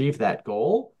to achieve that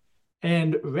goal.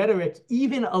 And rhetoric,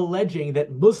 even alleging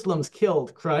that Muslims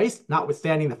killed Christ,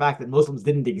 notwithstanding the fact that Muslims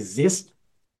didn't exist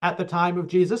at the time of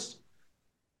Jesus,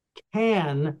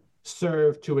 can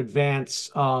serve to advance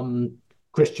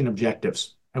Christian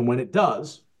objectives. And when it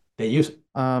does, they use it.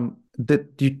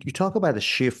 You talk about a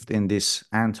shift in this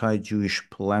anti-Jewish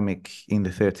polemic in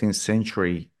the 13th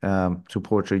century to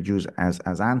portray Jews as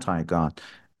anti-God.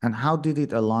 And how did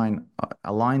it align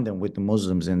them with the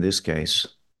Muslims in this case?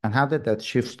 And how did that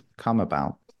shift come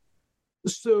about?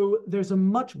 So there's a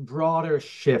much broader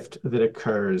shift that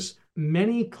occurs.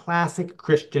 Many classic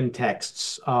Christian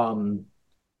texts,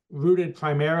 rooted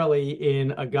primarily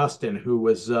in Augustine, who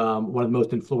was one of the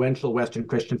most influential Western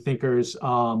Christian thinkers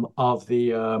of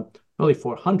the early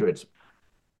 400s.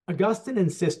 Augustine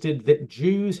insisted that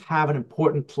Jews have an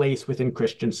important place within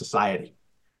Christian society,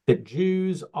 that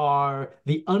Jews are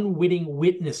the unwitting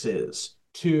witnesses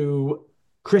to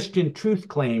Christian truth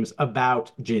claims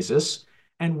about Jesus,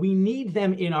 and we need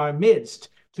them in our midst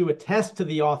to attest to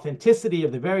the authenticity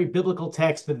of the very biblical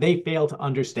text that they fail to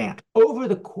understand. Over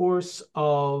the course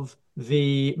of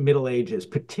the Middle Ages,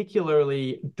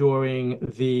 particularly during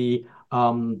the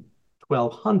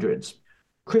 1200s,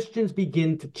 Christians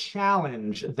begin to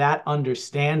challenge that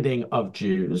understanding of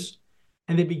Jews,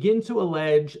 and they begin to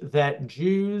allege that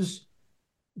Jews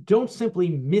don't simply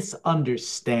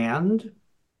misunderstand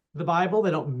the Bible,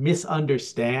 they don't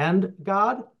misunderstand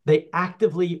God, they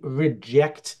actively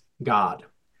reject God.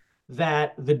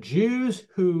 That the Jews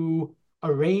who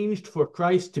arranged for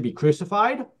Christ to be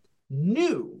crucified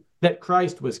knew that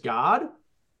Christ was God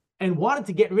and wanted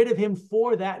to get rid of him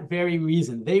for that very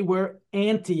reason. They were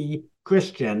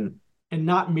anti-Christian and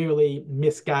not merely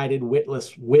misguided,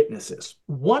 witless witnesses.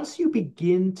 Once you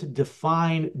begin to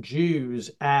define Jews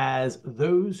as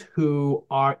those who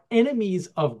are enemies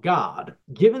of God,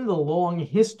 given the long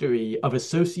history of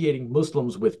associating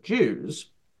Muslims with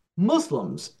Jews,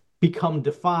 Muslims become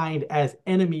defined as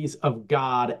enemies of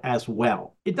God as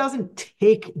well. It doesn't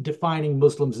take defining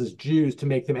Muslims as Jews to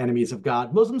make them enemies of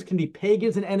God. Muslims can be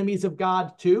pagans and enemies of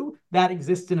God too. That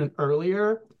exists in an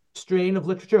earlier strain of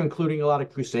literature, including a lot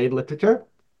of Crusade literature.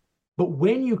 But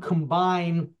when you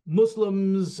combine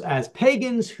Muslims as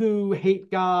pagans who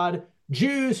hate God,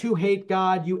 Jews who hate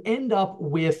God, you end up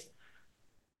with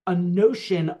a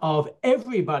notion of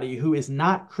everybody who is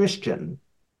not Christian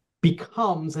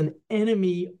becomes an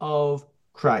enemy of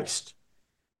Christ.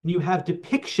 You have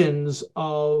depictions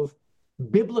of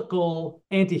biblical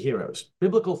antiheroes,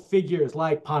 biblical figures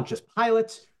like Pontius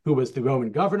Pilate, who was the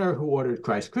Roman governor who ordered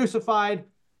Christ crucified,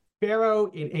 Pharaoh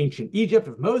in ancient Egypt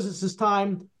of Moses'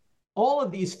 time. All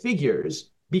of these figures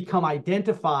become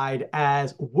identified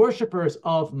as worshipers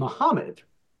of Muhammad,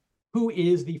 who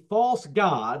is the false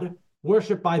god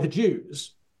worshipped by the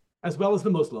Jews, as well as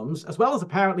the Muslims, as well as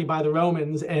apparently by the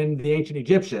Romans and the ancient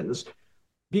Egyptians,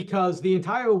 because the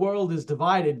entire world is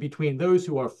divided between those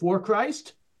who are for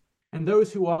Christ and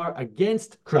those who are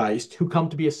against Christ, who come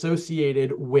to be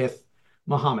associated with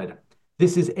Muhammad.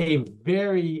 This is a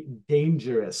very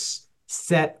dangerous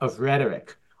set of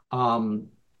rhetoric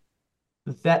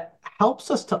that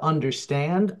helps us to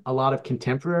understand a lot of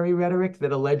contemporary rhetoric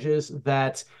that alleges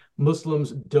that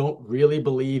Muslims don't really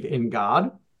believe in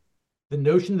God. The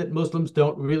notion that Muslims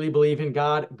don't really believe in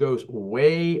God goes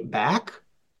way back,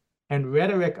 and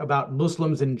rhetoric about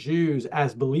Muslims and Jews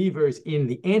as believers in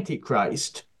the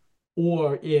Antichrist,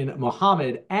 or in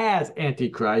Muhammad as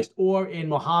Antichrist, or in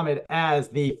Muhammad as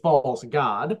the false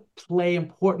god, play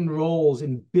important roles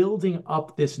in building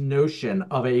up this notion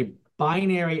of a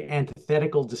binary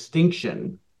antithetical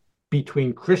distinction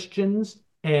between Christians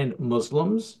and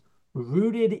Muslims,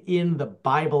 rooted in the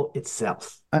Bible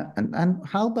itself. And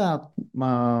how about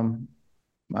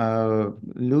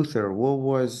Luther, what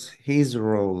was his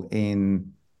role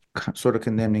in sort of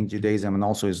condemning Judaism and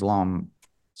also Islam?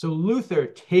 So Luther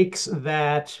takes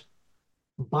that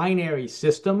binary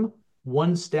system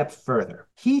one step further.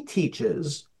 He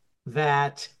teaches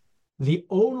that the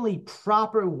only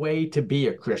proper way to be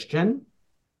a Christian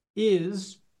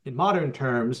is, in modern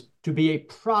terms, to be a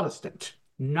Protestant,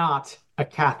 not a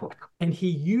Catholic. And he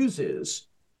uses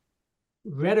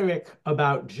rhetoric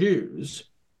about Jews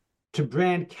to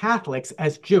brand Catholics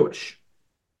as Jewish.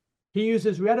 He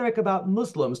uses rhetoric about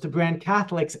Muslims to brand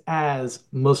Catholics as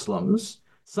Muslims,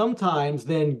 sometimes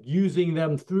then using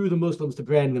them through the Muslims to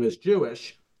brand them as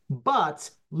Jewish. But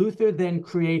Luther then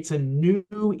creates a new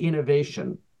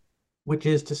innovation, which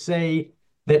is to say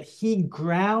that he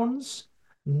grounds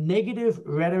negative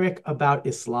rhetoric about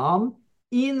Islam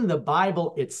in the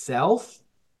Bible itself,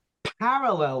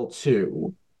 parallel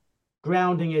to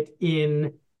grounding it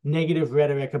in negative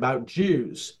rhetoric about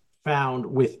Jews found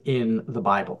within the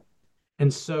Bible.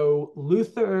 And so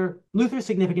Luther's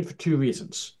significant for two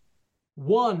reasons.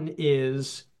 One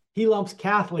is he lumps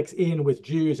Catholics in with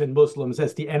Jews and Muslims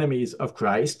as the enemies of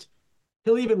Christ.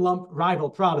 He'll even lump rival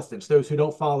Protestants, those who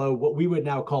don't follow what we would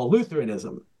now call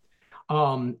Lutheranism,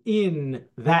 in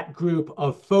that group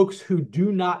of folks who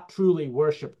do not truly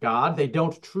worship God. They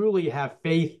don't truly have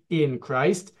faith in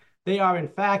Christ. They are, in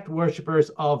fact, worshipers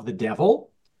of the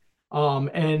devil.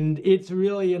 And it's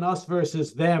really an us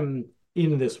versus them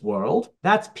in this world.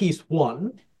 That's piece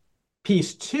one.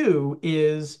 Piece two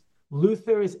is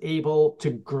Luther is able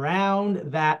to ground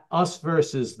that us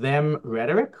versus them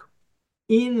rhetoric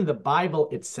in the Bible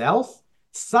itself,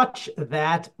 such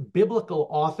that biblical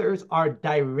authors are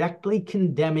directly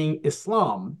condemning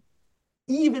Islam,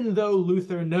 even though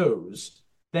Luther knows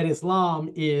that Islam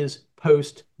is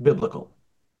post-biblical.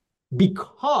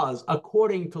 Because,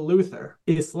 according to Luther,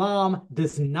 Islam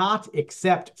does not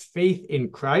accept faith in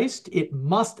Christ, it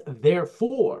must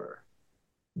therefore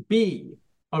be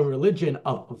a religion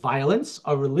of violence,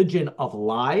 a religion of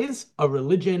lies, a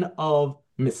religion of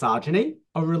misogyny,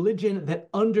 a religion that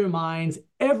undermines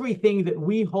everything that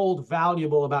we hold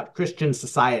valuable about Christian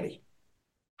society.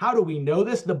 How do we know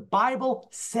this? The Bible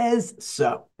says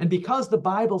so. And because the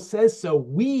Bible says so,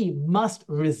 we must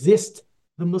resist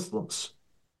the Muslims.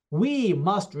 We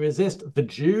must resist the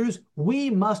Jews. We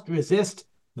must resist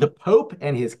the Pope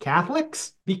and his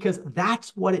Catholics, because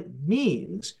that's what it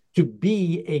means to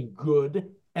be a good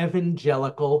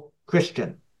evangelical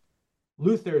Christian.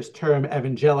 Luther's term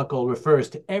evangelical refers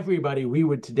to everybody we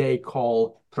would today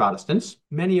call Protestants.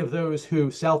 Many of those who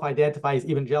self-identify as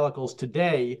evangelicals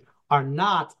today are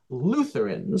not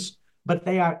Lutherans, but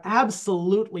they are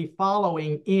absolutely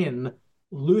following in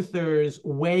Luther's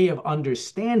way of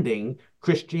understanding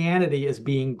Christianity as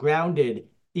being grounded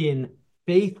in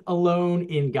faith alone,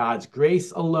 in God's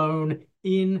grace alone,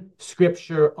 in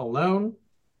Scripture alone.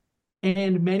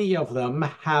 And many of them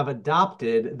have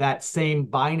adopted that same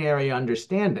binary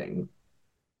understanding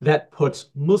that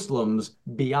puts Muslims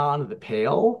beyond the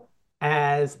pale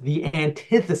as the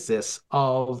antithesis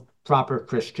of proper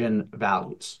Christian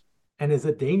values and is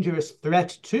a dangerous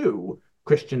threat to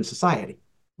Christian society.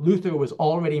 Luther was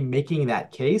already making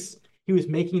that case. He was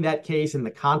making that case in the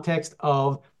context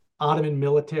of Ottoman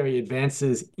military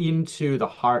advances into the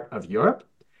heart of Europe.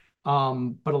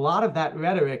 But a lot of that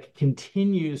rhetoric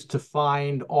continues to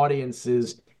find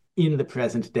audiences in the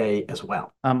present day as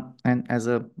well. And as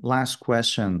a last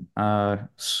question,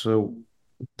 so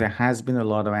there has been a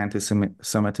lot of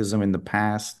anti-Semitism in the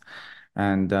past,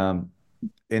 and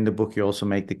in the book you also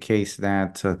make the case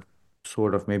that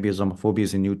sort of maybe Islamophobia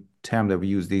is a new term that we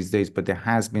use these days, but there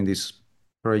has been this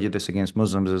prejudice against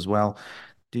Muslims as well.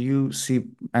 Do you see,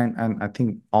 and I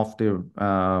think off the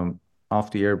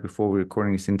air before we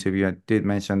recording this interview, I did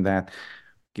mention that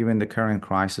given the current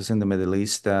crisis in the Middle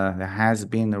East, there has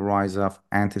been a rise of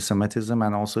anti-Semitism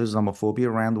and also Islamophobia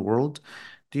around the world.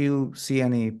 Do you see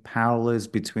any parallels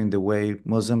between the way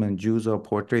Muslim and Jews are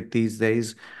portrayed these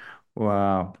days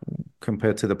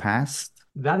compared to the past?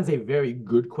 That is a very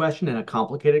good question and a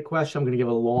complicated question. I'm going to give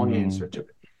a long answer to it.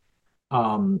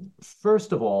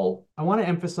 First of all, I want to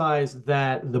emphasize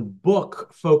that the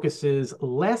book focuses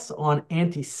less on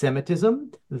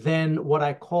anti-Semitism than what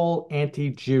I call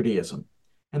anti-Judaism.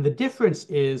 And the difference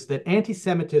is that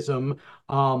anti-Semitism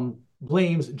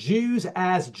blames Jews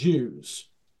as Jews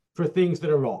for things that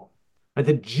are wrong.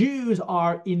 The Jews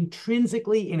are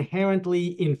intrinsically,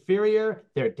 inherently inferior.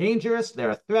 They're dangerous. They're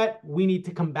a threat. We need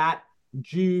to combat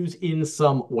Jews in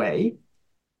some way.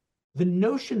 The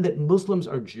notion that Muslims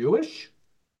are Jewish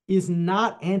is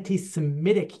not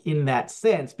anti-Semitic in that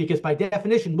sense, because by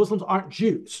definition, Muslims aren't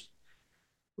Jews.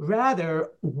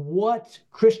 Rather, what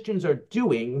Christians are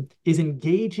doing is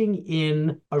engaging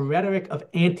in a rhetoric of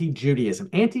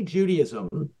anti-Judaism. Anti-Judaism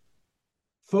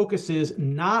focuses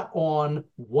not on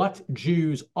what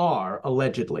Jews are,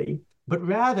 allegedly, but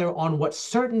rather on what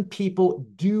certain people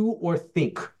do or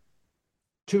think.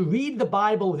 To read the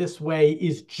Bible this way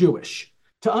is Jewish.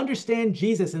 To understand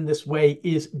Jesus in this way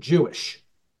is Jewish.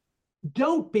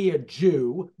 Don't be a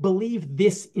Jew, believe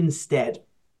this instead.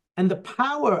 And the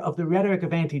power of the rhetoric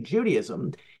of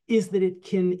anti-Judaism is that it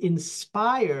can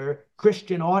inspire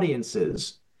Christian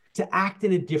audiences to act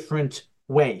in a different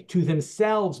way, to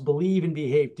themselves believe and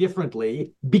behave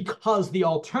differently, because the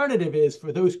alternative is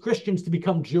for those Christians to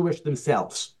become Jewish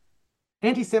themselves.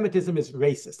 Anti-Semitism is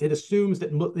racist. It assumes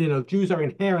that Jews are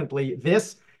inherently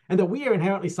this and that we are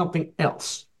inherently something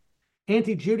else.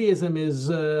 Anti-Judaism is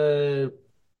a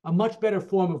much better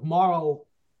form of moral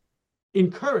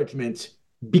encouragement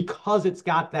because it's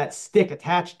got that stick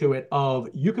attached to it of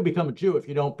you could become a Jew if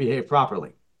you don't behave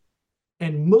properly.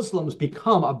 And Muslims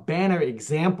become a banner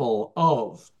example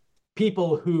of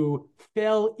people who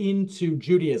fell into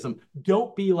Judaism.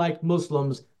 Don't be like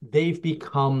Muslims. They've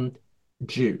become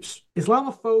Jews.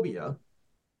 Islamophobia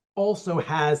also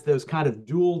has those kind of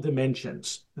dual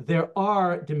dimensions. There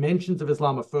are dimensions of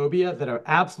Islamophobia that are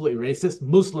absolutely racist.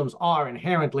 Muslims are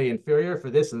inherently inferior for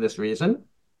this and this reason.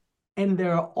 And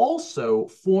there are also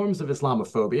forms of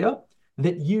Islamophobia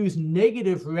that use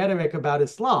negative rhetoric about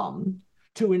Islam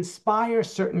to inspire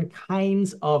certain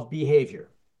kinds of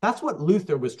behavior. That's what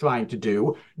Luther was trying to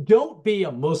do. Don't be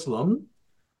a Muslim.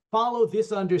 Follow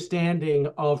this understanding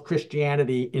of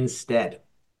Christianity instead.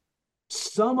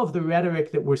 Some of the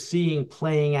rhetoric that we're seeing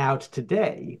playing out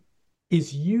today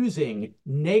is using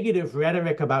negative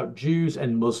rhetoric about Jews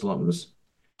and Muslims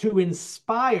to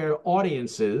inspire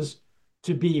audiences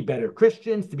to be better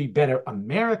Christians, to be better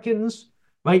Americans,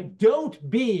 right? Don't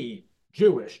be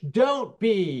Jewish. Don't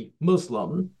be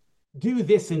Muslim. Do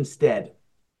this instead.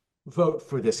 Vote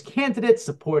for this candidate,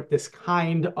 support this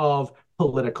kind of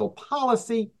political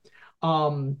policy.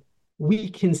 We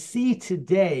can see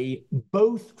today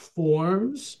both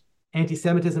forms,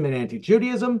 anti-Semitism and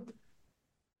anti-Judaism,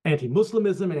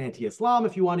 anti-Muslimism and anti-Islam,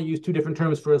 if you want to use two different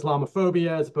terms for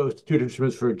Islamophobia as opposed to two different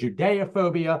terms for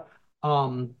Judeophobia.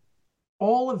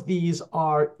 All of these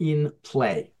are in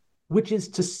play, which is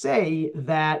to say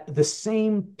that the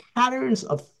same patterns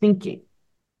of thinking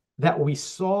that we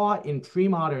saw in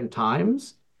pre-modern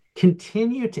times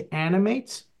continue to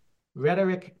animate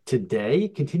rhetoric today,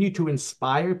 continue to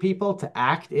inspire people to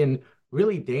act in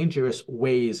really dangerous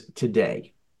ways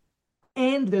today.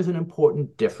 And there's an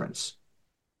important difference,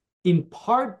 in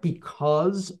part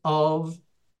because of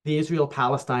the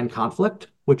Israel-Palestine conflict,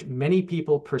 which many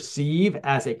people perceive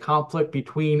as a conflict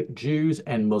between Jews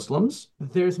and Muslims.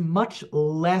 There's much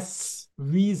less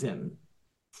reason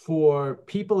for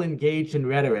people engaged in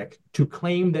rhetoric to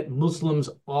claim that Muslims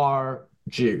are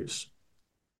Jews.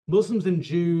 Muslims and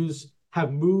Jews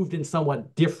have moved in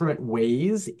somewhat different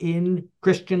ways in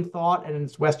Christian thought and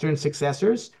its Western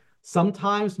successors.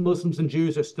 Sometimes Muslims and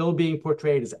Jews are still being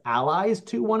portrayed as allies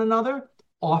to one another.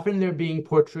 Often they're being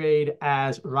portrayed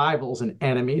as rivals and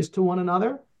enemies to one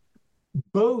another.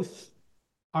 Both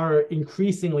are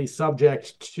increasingly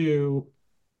subject to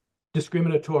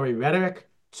discriminatory rhetoric,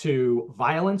 to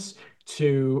violence,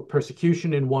 to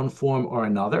persecution in one form or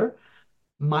another.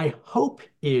 My hope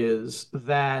is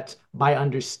that by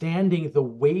understanding the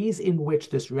ways in which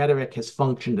this rhetoric has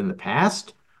functioned in the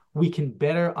past, we can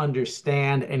better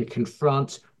understand and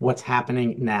confront what's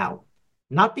happening now.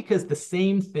 Not because the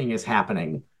same thing is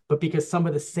happening, but because some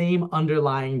of the same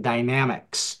underlying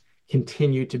dynamics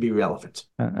continue to be relevant.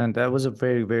 And that was a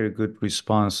very, very good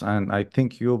response. And I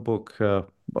think your book,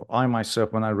 I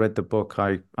myself, when I read the book,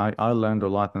 I learned a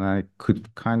lot, and I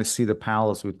could kind of see the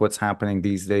parallels with what's happening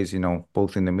these days,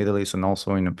 both in the Middle East and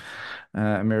also in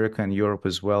America and Europe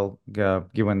as well,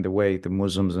 given the way the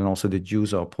Muslims and also the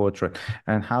Jews are portrayed,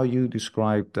 and how you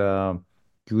described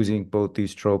using both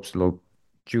these tropes, like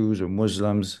Jews or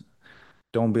Muslims.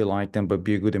 Don't be like them, but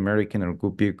be a good American, or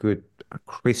be a good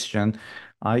Christian.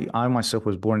 I myself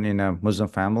was born in a Muslim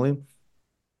family.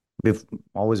 We've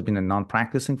always been a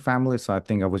non-practicing family, so I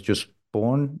think I was just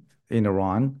born in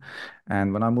Iran.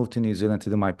 And when I moved to New Zealand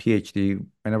to do my PhD,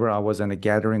 whenever I was in a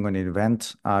gathering or an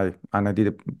event, I did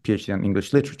a PhD in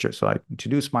English literature. So I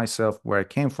introduced myself, where I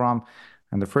came from,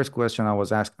 and the first question I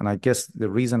was asked, and I guess the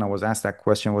reason I was asked that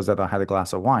question was that I had a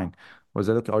glass of wine. Was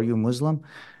that, okay, are you Muslim?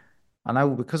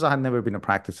 And because I had never been a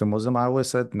practicing Muslim, I always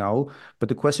said no. But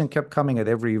the question kept coming at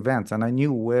every event, and I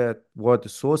knew what the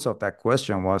source of that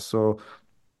question was. So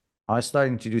I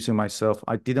started introducing myself.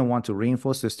 I didn't want to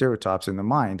reinforce the stereotypes in the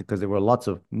mind because there were lots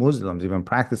of Muslims, even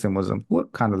practicing Muslims, who were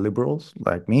kind of liberals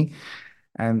like me.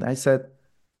 And I said,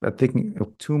 I think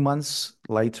 2 months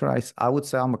later, I would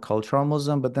say I'm a cultural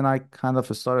Muslim, but then I kind of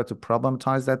started to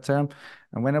problematize that term.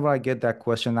 And whenever I get that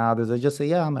question nowadays, I just say,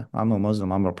 yeah, I'm a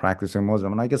Muslim, I'm a practicing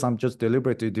Muslim. And I guess I'm just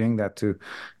deliberately doing that to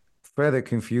further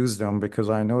confuse them because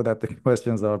I know that the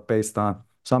questions are based on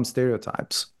some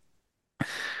stereotypes.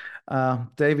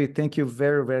 David, thank you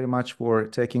very, very much for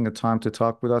taking the time to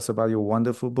talk with us about your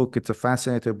wonderful book. It's a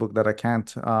fascinating book that I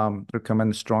can't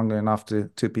recommend strongly enough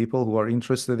to people who are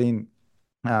interested in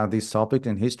this topic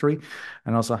in history,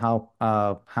 and also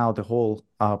how the whole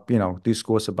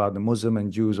discourse about the Muslim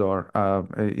and Jews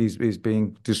is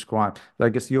being described. I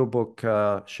guess your book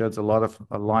sheds a lot of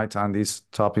light on these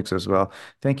topics as well.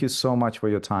 Thank you so much for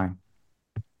your time.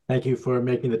 Thank you for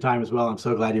making the time as well. I'm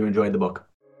so glad you enjoyed the book.